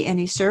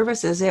any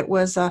services. It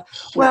was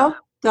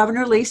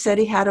Governor Lee said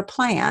he had a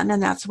plan,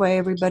 and that's why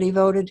everybody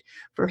voted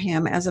for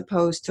him, as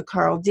opposed to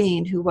Carl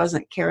Dean, who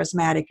wasn't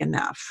charismatic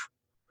enough.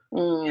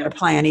 He had a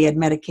plan. He had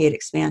Medicaid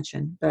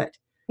expansion, but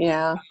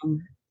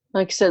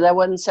like I said, that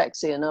wasn't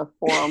sexy enough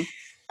for him.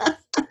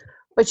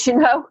 But you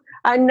know,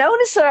 I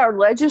noticed that our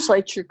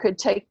legislature could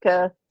take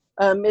a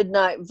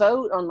midnight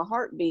vote on the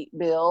heartbeat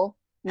bill.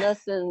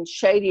 Nothing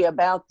shady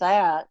about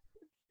that,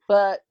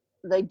 but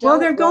they don't. Well,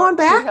 they're going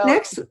back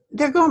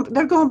They're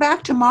going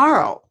back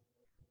tomorrow.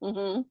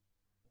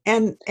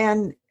 And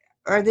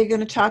are they going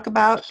to talk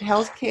about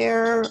health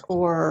care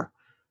or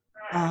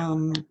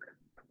a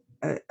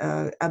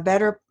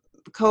better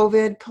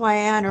COVID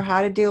plan or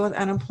how to deal with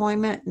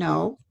unemployment?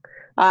 No.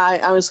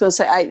 I was going to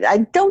say, I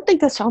don't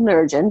think that's on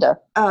their agenda.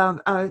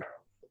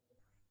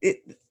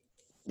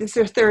 It's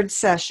their third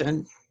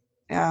session.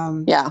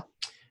 I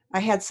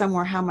had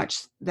somewhere how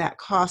much that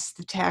costs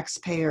the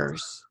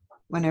taxpayers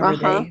whenever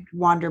they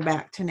wander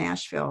back to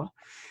Nashville.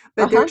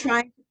 But they're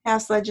trying to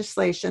pass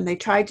legislation. They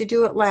tried to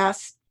do it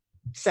last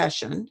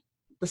session,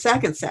 the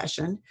second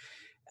session.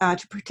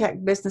 to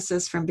protect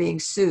businesses from being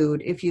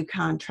sued if you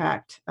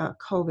contract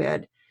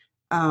COVID.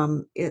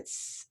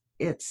 It's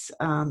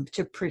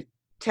to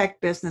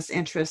protect business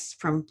interests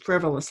from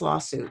frivolous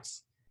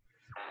lawsuits.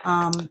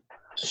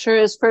 Sure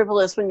is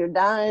frivolous when you're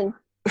dying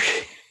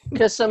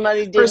because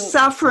somebody For didn't.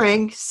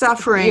 suffering,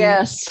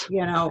 Yes,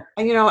 because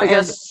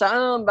because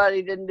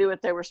somebody didn't do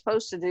what they were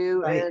supposed to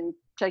do Right. and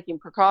taking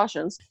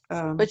precautions.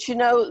 and But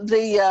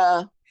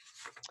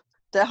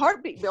the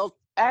heartbeat bill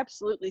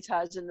absolutely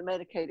ties into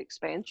Medicaid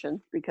expansion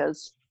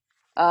because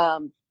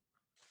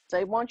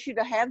they want you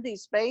to have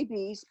these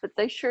babies, but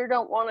they sure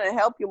don't want to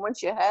help you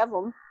once you have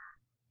them.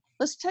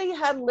 Let's tell you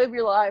how to live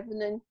your life,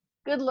 and then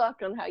good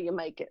luck on how you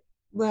make it.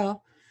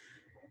 well,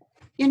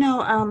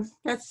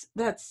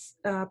 that's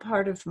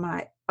part of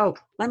my. Oh,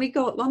 let me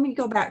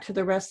go back to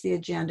the rest of the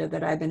agenda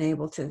that I've been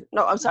able to.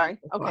 No, I'm sorry.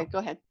 Okay, go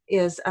ahead.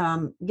 Is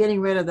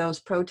getting rid of those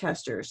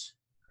protesters.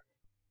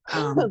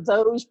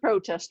 Those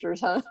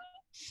protesters, huh?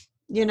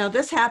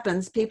 This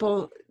happens.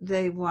 People,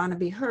 they want to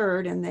be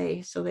heard, and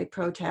they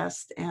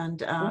protest, and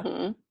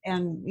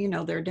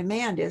their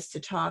demand is to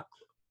talk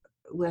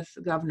with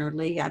Governor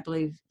Lee. I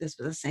believe this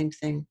was the same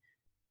thing.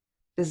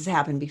 This has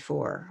happened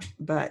before,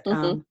 but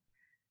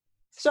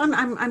so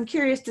I'm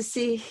curious to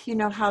see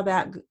how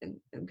that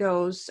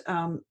goes,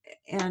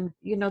 and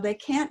they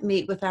can't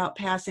meet without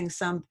passing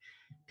some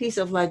piece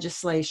of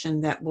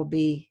legislation that will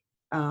be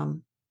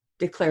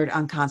declared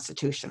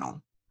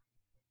unconstitutional.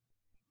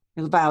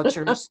 The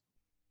vouchers,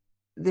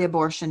 the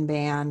abortion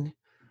ban.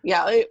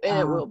 Yeah,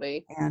 it will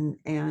be. And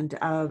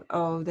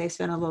they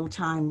spent a little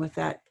time with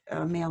that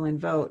mail-in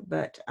vote,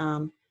 but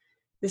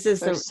this is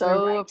They're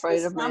so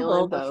afraid of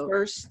mail-in the vote.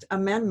 First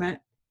Amendment.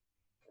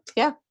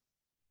 Yeah.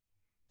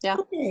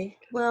 Okay.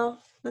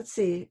 Well, let's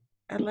see.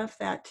 I left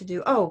that to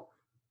do. Oh,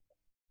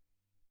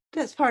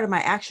 that's part of my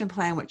action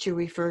plan, which you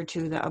referred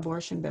to, the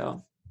abortion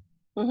bill.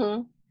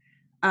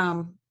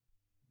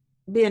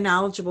 Be a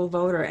knowledgeable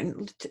voter,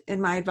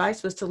 and my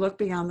advice was to look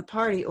beyond the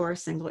party or a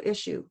single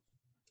issue.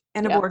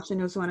 And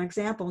abortion was one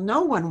example.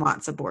 No one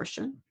wants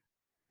abortion.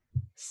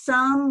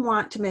 Some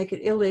want to make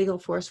it illegal,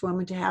 force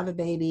women to have a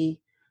baby,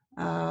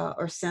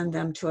 or send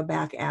them to a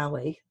back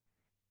alley.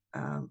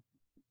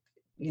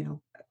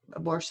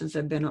 Abortions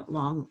have been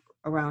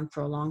around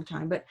for a long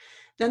time. But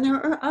then there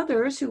are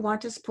others who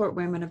want to support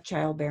women of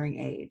childbearing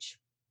age.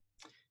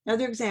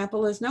 Another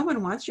example is no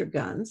one wants your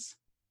guns,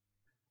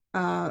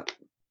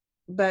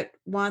 but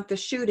want the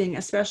shooting,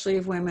 especially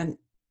of women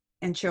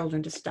and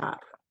children, to stop.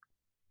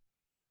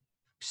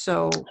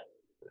 So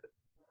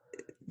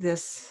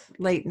this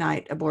late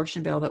night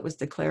abortion bill that was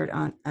declared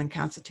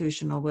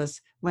unconstitutional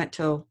went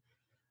till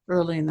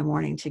early in the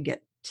morning to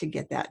get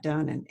that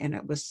done, and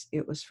it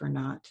was for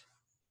naught.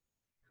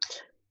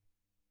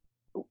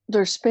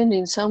 They're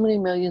spending so many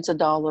millions of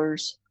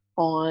dollars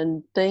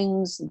on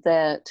things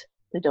that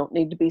they don't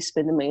need to be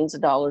spending millions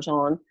of dollars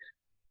on,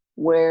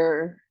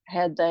 where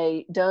had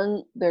they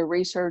done their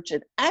research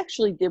and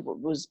actually did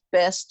what was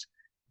best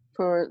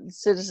for the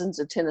citizens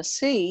of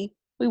Tennessee,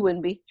 we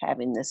wouldn't be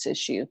having this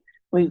issue.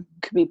 We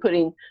could be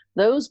putting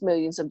those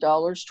millions of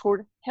dollars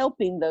toward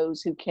helping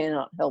those who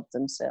cannot help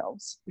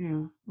themselves.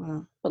 Yeah,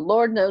 well. But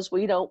Lord knows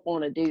we don't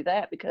want to do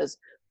that because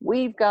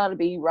we've got to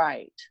be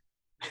right.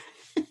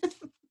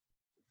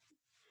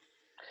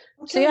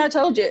 Okay. See, I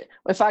told you,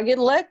 if I get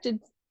elected,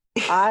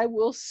 I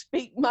will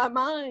speak my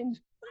mind.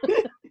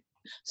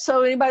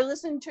 So anybody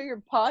listening to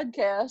your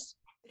podcast,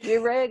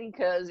 get ready,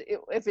 because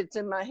if it's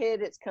in my head,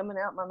 it's coming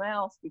out my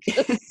mouth,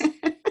 because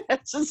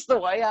that's just the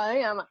way I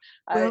am.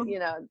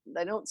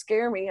 They don't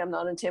scare me. I'm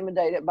not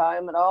intimidated by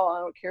them at all. I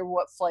don't care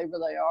what flavor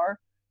they are.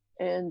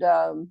 And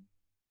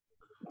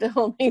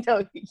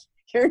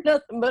you're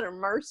nothing but a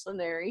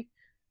mercenary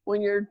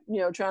when you're,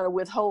 trying to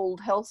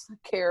withhold health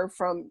care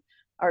from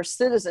our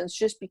citizens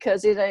just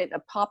because it ain't a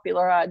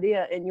popular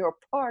idea in your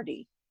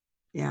party.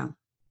 Yeah.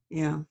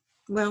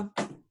 Well,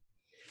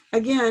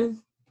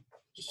 again,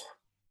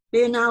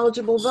 be a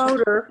knowledgeable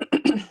voter.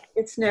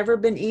 It's never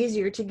been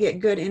easier to get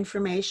good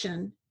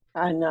information.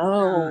 I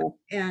know.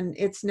 And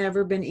it's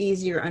never been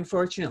easier,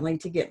 unfortunately,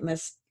 to get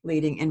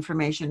misleading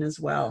information as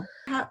well.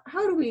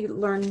 How do we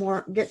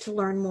get to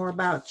learn more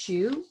about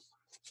you?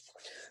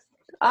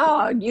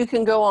 You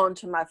can go on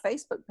to my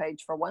Facebook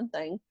page for one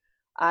thing.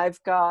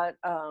 I've got,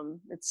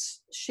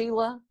 it's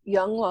Sheila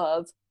Young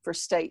Love for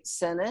State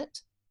Senate.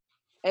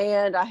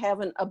 And I have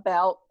an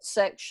about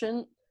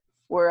section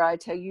where I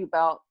tell you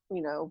about,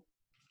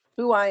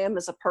 who I am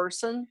as a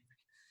person.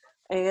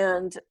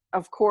 And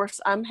of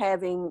course, I'm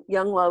having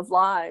Young Love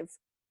Live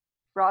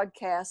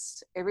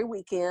broadcasts every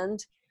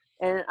weekend,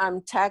 and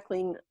I'm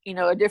tackling,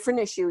 a different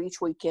issue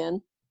each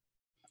weekend.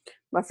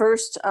 My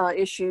first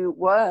issue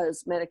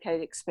was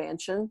Medicaid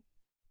expansion.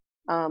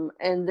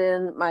 And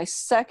then my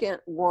second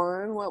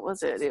one, what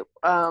was it?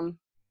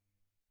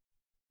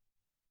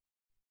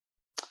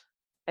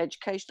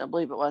 Education, I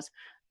believe it was.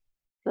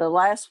 The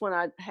last one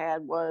I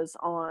had was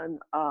on,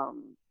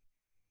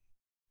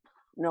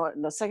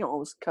 the second one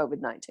was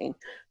COVID-19.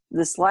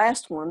 This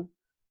last one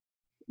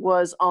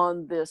was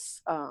on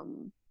this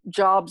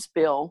jobs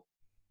bill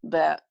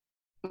that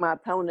my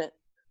opponent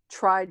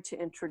tried to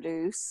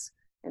introduce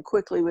and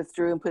quickly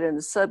withdrew and put in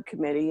the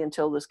subcommittee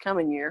until this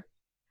coming year.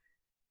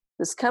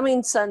 This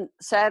coming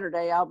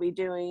Saturday, I'll be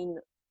doing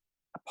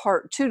a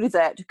part 2 to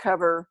that to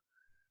cover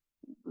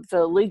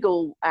the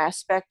legal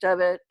aspect of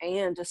it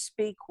and to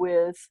speak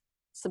with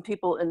some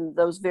people in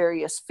those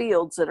various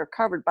fields that are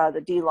covered by the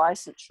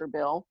delicensure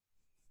bill.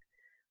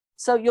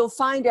 So you'll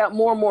find out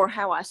more and more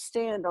how I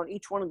stand on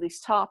each one of these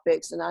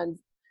topics, and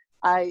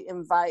I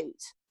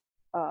invite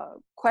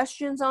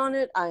questions on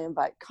it. I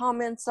invite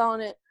comments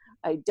on it.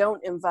 I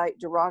don't invite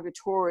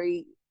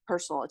derogatory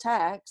personal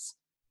attacks.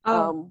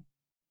 Oh,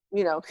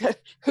 You know,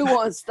 who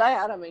wants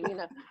that? I mean, you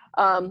know,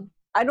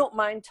 I don't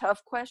mind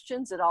tough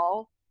questions at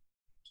all.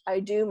 I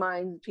do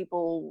mind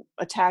people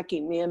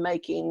attacking me and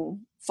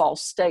making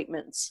false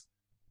statements.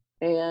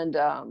 And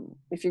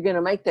if you're going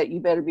to make that,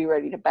 you better be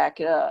ready to back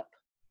it up.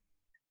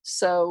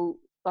 So,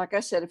 like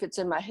I said, if it's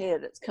in my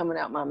head, it's coming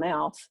out my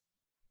mouth.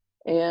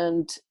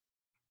 And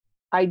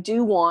I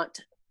do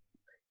want,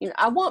 you know,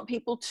 I want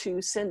people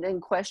to send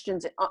in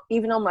questions,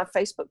 even on my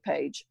Facebook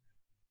page.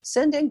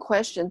 Send in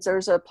questions.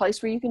 There's a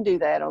place where you can do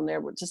that on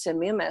there to send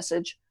me a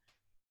message.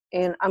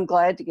 And I'm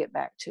glad to get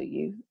back to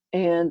you.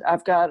 And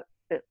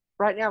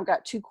right now I've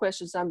got 2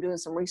 questions I'm doing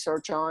some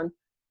research on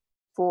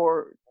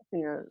for,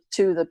 you know,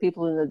 2 of the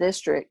people in the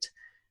district.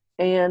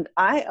 And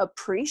I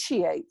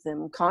appreciate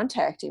them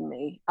contacting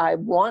me. I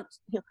want,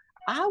 you know,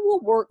 I will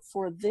work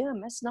for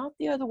them. It's not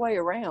the other way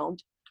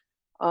around.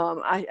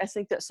 I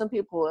think that some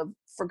people have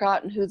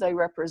forgotten who they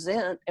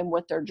represent and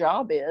what their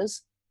job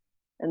is.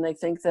 And they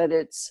think that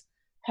it's,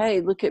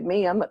 hey, look at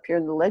me, I'm up here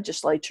in the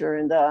legislature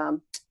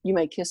and you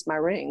may kiss my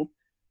ring.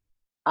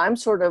 I'm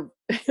sort of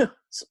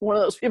one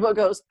of those people who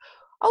goes,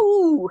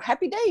 oh,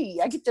 happy day,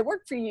 I get to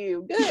work for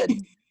you, good.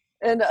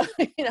 And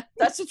you know,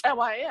 that's just how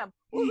I am.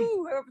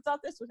 Woohoo, whoever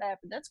thought this would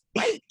happen, that's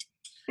great.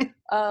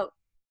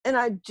 And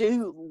I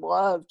do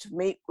love to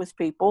meet with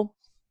people.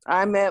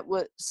 I met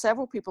with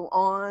several people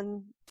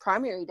on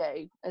primary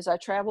day as I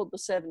traveled the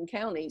 7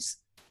 counties.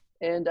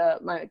 And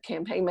my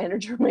campaign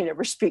manager may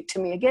never speak to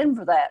me again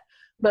for that.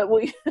 But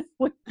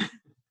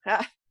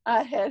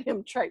I had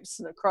him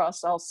traipsing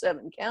across all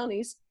 7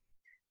 counties,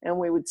 and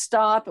we would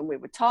stop and we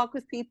would talk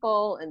with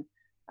people. And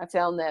I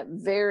found that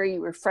very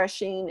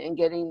refreshing and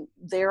getting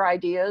their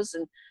ideas.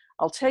 And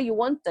I'll tell you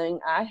one thing,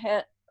 I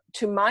had,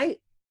 to my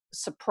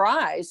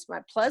surprise,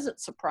 my pleasant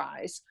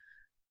surprise,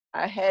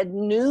 I had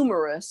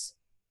numerous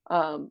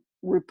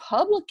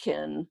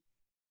Republican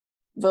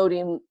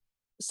voting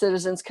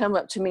citizens come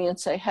up to me and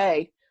say,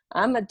 hey,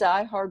 I'm a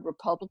diehard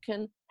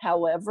Republican.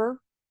 However,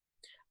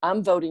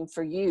 I'm voting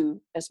for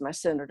you as my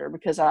senator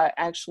because I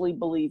actually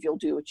believe you'll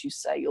do what you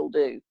say you'll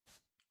do.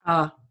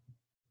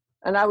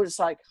 And I was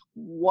like,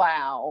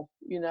 wow,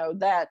 you know,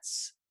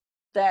 that's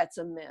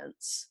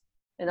immense.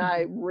 And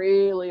I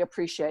really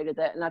appreciated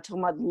that. And I told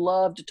them I'd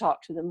love to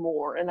talk to them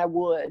more, and I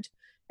would.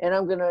 And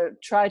I'm going to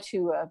try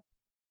to,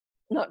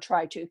 not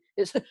try to,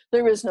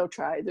 there is no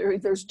try.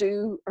 There's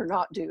do or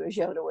not do, as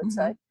Yoda would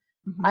say.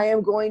 I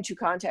am going to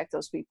contact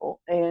those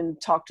people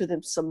and talk to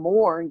them some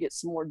more and get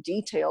some more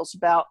details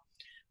about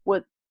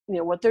what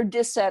their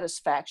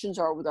dissatisfactions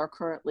are with our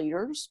current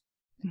leaders.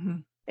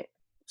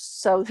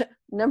 So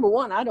number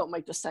one, I don't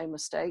make the same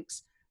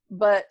mistakes,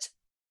 but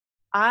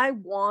I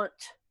want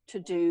to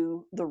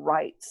do the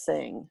right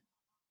thing.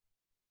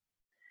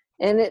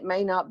 And it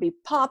may not be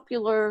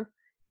popular.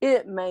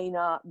 It may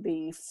not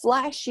be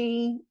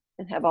flashy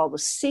and have all the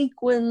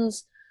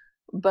sequins,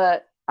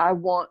 but I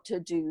want to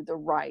do the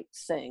right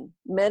thing.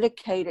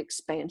 Medicaid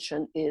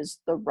expansion is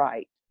the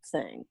right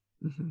thing.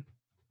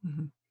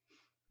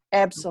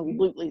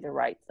 Absolutely the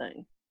right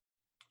thing.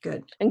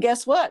 Good. And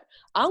guess what?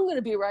 I'm going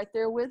to be right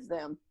there with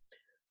them.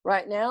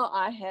 Right now,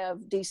 I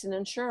have decent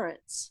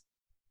insurance.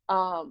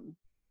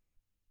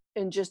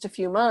 In just a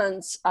few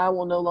months, I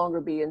will no longer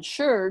be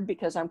insured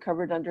because I'm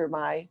covered under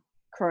my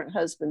current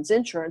husband's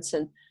insurance,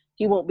 and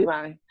he won't be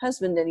my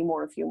husband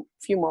anymore in a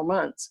few more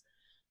months.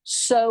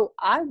 So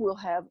I will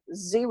have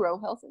 0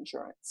 health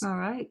insurance. All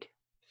right.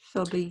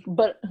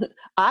 But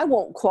I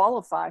won't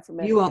qualify for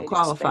Medicaid. You won't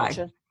qualify.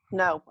 Expansion.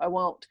 No, I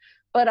won't.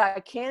 But I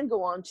can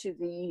go on to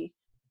the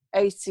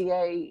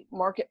ACA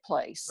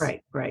marketplace.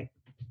 Right.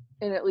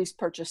 And at least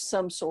purchase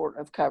some sort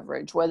of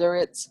coverage, whether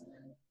it's,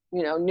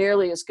 you know,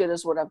 nearly as good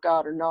as what I've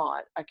got or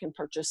not. I can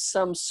purchase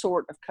some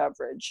sort of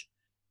coverage.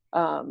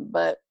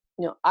 But,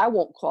 you know, I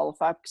won't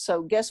qualify.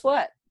 So guess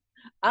what?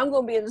 I'm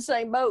going to be in the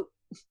same boat,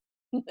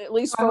 at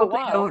least for a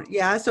while.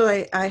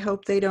 So I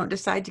hope they don't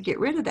decide to get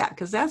rid of that,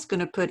 because that's going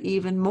to put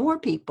even more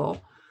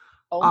people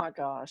my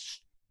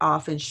gosh,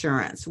 off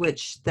insurance,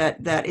 which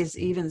that is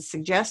even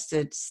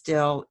suggested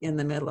still in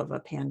the middle of a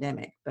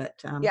pandemic.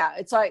 But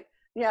it's like,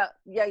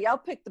 y'all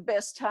pick the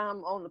best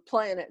time on the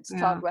planet to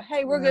talk about,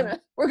 hey, we're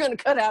gonna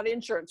cut out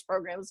insurance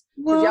programs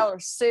because y'all are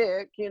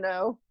sick, you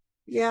know.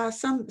 Yeah,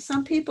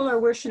 some people are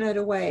wishing it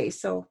away,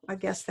 so I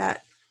guess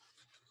that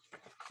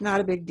not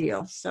a big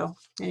deal. So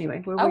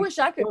anyway, I wish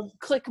I could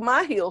click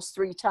my heels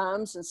 3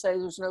 times and say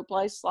there's no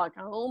place like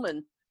home,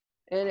 and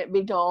and it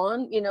be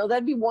gone,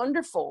 that'd be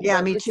wonderful. Yeah,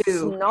 But me it's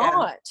too.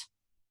 not.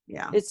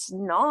 Yeah. It's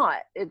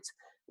not.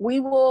 We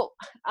will,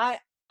 I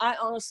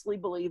honestly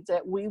believe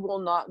that we will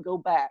not go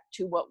back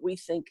to what we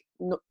think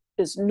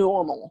is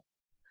normal.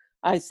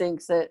 I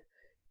think that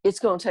it's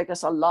going to take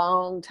us a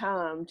long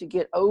time to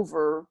get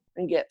over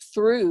and get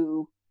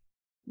through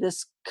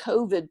this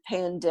COVID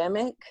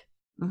pandemic,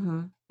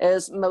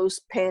 as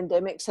most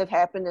pandemics have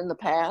happened in the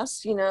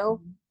past.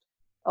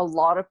 A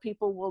lot of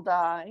people will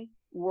die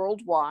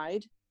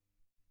worldwide.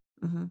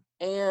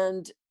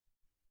 And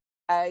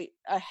I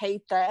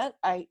hate that.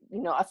 I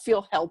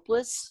feel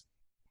helpless.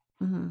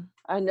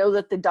 I know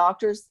that the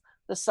doctors,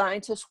 the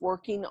scientists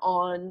working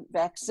on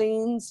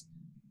vaccines,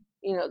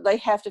 they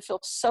have to feel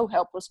so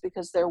helpless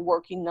because they're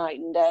working night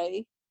and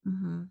day.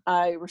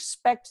 I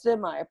respect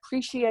them. I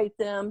appreciate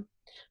them.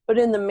 But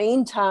in the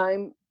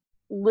meantime,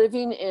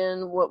 living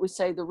in what we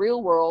say the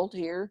real world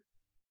here,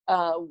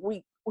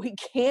 we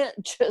can't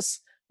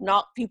just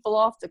knock people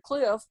off the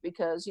cliff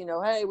because,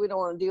 hey, we don't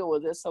want to deal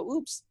with this. So,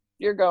 oops,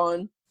 you're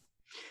going.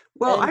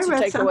 Well, and to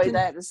take away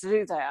that is to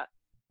do that.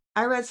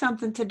 I read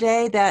something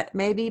today that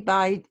maybe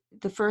by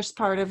the first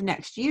part of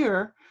next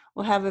year,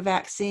 we'll have a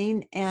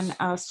vaccine, and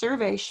a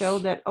survey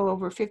showed that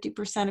over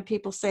 50% of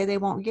people say they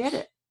won't get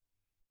it.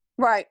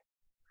 Right.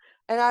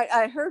 And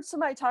I heard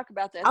somebody talk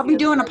about that. I'll be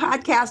doing a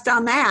podcast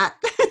on that.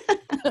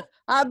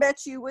 I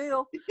bet you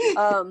will.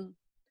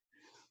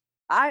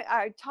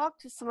 I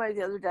talked to somebody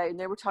the other day, and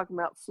they were talking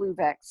about flu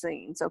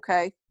vaccines,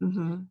 okay?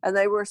 And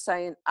they were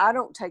saying, I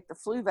don't take the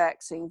flu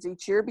vaccines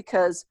each year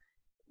because,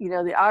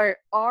 the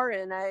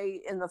RNA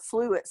in the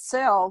flu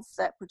itself,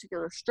 that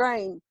particular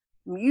strain,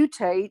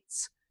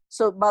 mutates.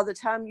 So by the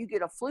time you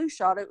get a flu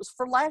shot, it was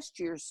for last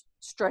year's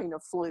strain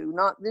of flu,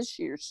 not this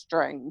year's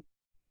strain.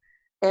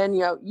 And,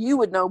 you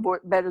would know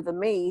better than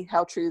me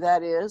how true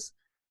that is.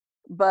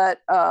 But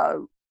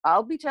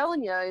I'll be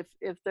telling you,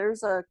 if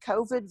there's a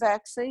COVID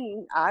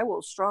vaccine, I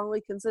will strongly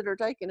consider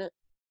taking it.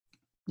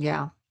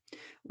 Yeah.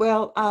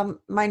 Well,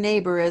 my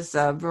neighbor is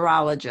a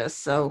virologist.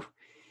 So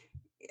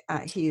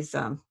he's,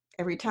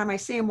 every time I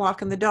see him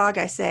walking the dog,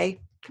 I say,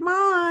 come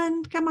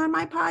on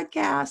my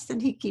podcast. And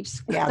he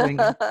keeps gathering.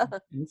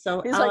 And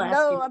so he's like,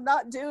 no, I'm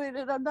not doing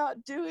it. I'm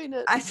not doing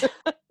it.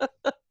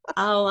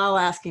 I'll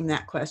ask him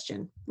that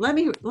question. Let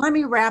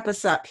me wrap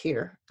us up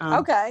here.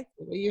 Okay.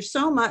 You're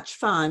so much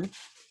fun.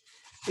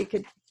 We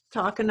could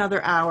talk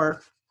another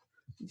hour,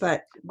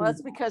 but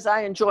that's because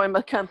I enjoy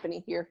my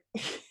company here.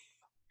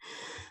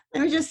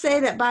 Let me just say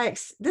that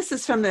this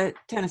is from the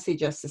Tennessee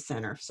Justice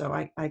Center, so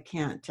I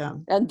can't.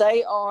 And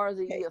they are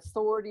the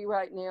authority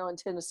right now in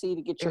Tennessee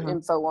to get your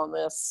info on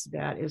this.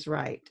 That is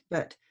right.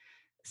 But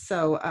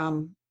so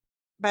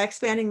by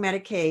expanding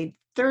Medicaid,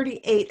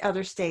 38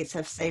 other states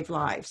have saved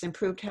lives,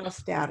 improved health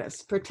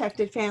status,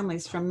 protected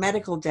families from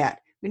medical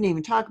debt. We didn't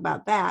even talk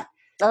about that.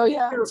 Oh,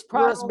 yeah.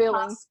 Surprise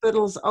billing.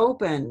 Hospitals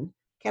open,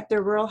 kept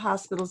their rural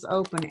hospitals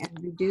open, and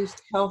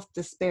reduced health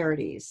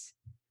disparities.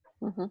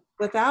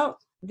 Without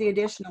the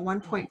additional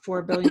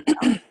 $1.4 billion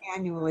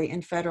annually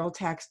in federal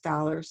tax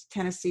dollars,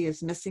 Tennessee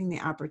is missing the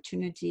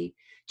opportunity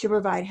to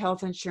provide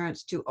health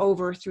insurance to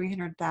over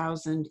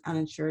 300,000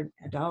 uninsured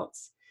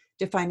adults,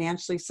 to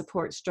financially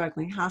support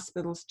struggling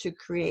hospitals, to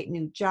create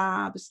new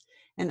jobs,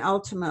 and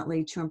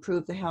ultimately to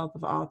improve the health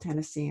of all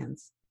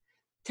Tennesseans.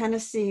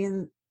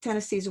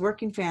 Tennessee's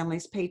working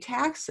families pay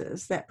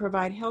taxes that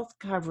provide health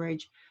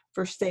coverage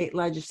for state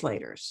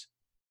legislators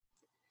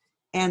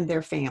and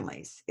their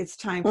families. It's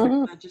time for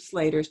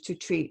legislators to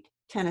treat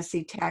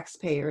Tennessee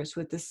taxpayers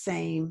with the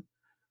same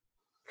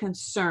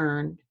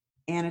concern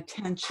and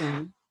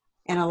attention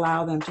and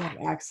allow them to have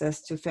access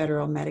to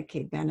federal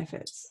Medicaid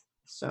benefits.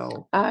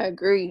 So I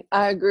agree.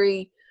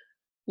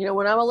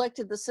 When I'm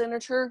elected the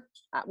senator,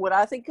 what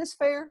I think is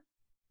fair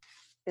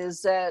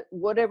is that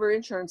whatever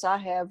insurance I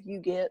have, you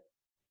get.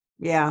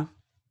 Yeah.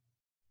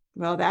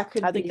 Well, that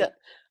could be.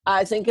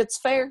 I think it's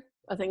fair.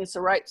 I think it's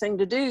the right thing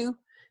to do.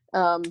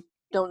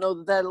 Don't know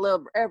that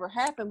that'll ever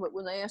happen, but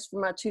when they ask for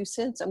my 2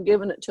 cents, I'm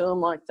giving it to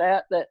them like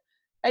that,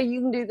 hey,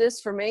 you can do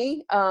this for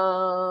me.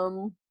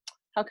 How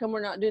come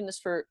we're not doing this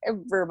for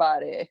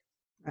everybody?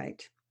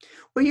 Right.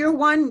 Well, you're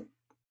one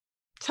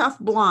tough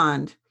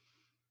blonde.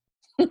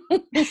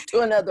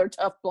 To another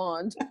tough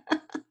blonde.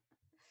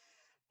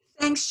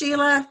 Thanks,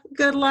 Sheila.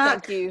 Good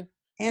luck. Thank you.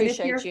 And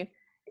appreciate you.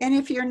 And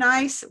if you're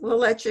nice, we'll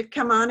let you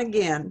come on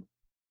again.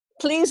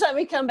 Please let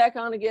me come back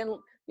on again.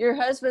 Your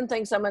husband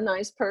thinks I'm a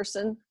nice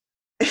person.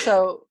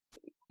 So,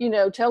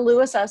 tell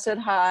Lewis I said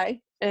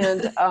hi.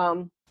 And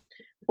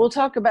we'll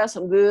talk about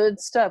some good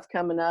stuff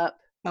coming up.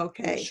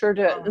 Okay. Sure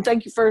do. And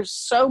thank you for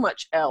so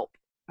much help.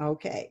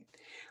 Okay.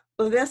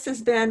 Well, this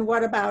has been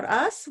What About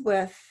Us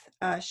with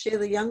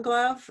Sheila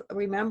Younglove.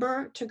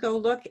 Remember to go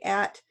look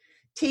at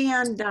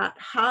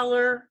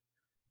tnholler.com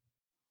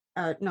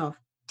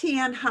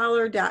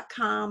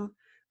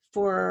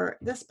for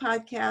this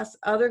podcast,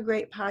 other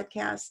great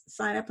podcasts.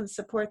 Sign up and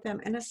support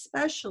them, and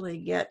especially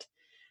get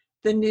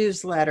the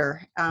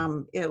newsletter.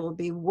 It will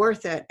be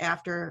worth it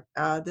after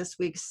this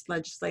week's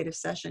legislative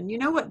session. You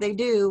know what they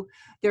do,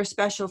 their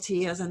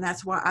specialty is, and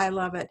that's why I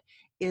love it,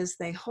 is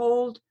they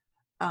hold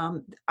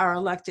our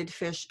elected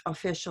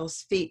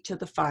officials' feet to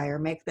the fire,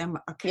 make them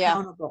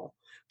accountable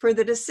for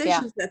the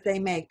decisions that they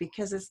make,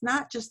 because it's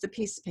not just a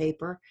piece of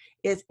paper.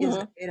 It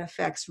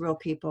affects real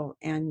people,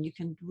 and you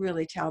can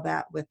really tell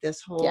that with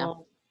this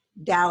whole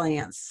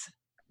dalliance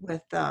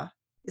with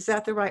is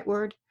that the right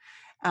word?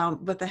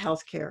 With the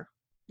healthcare.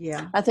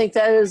 Yeah, I think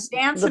that is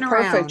dancing the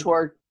perfect around.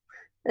 word.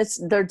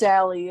 They're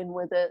dallying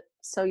with it.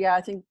 So yeah,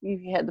 I think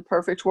you had the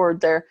perfect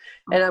word there.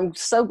 And I'm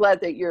so glad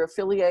that you're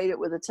affiliated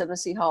with the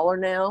Tennessee Holler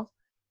now.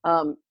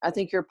 I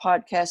think your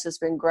podcast has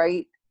been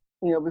great,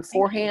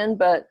 beforehand,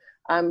 but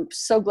I'm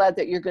so glad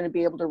that you're going to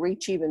be able to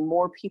reach even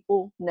more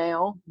people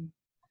now.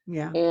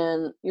 Yeah.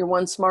 And you're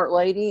one smart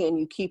lady, and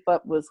you keep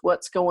up with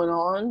what's going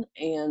on.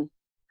 And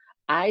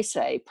I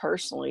say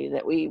personally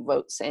that we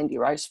vote Sandy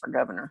Rice for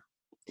governor.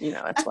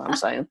 That's what I'm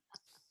saying.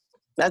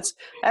 That's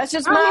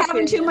just my I'm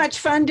having opinion. too much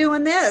fun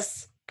doing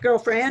this,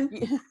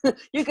 girlfriend.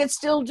 You could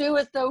still do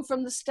it though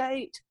from the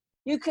state.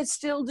 You could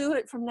still do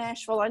it from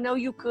Nashville. I know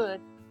you could.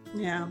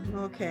 Yeah.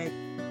 Okay.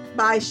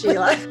 Bye,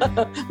 Sheila.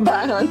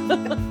 Bye,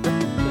 hon.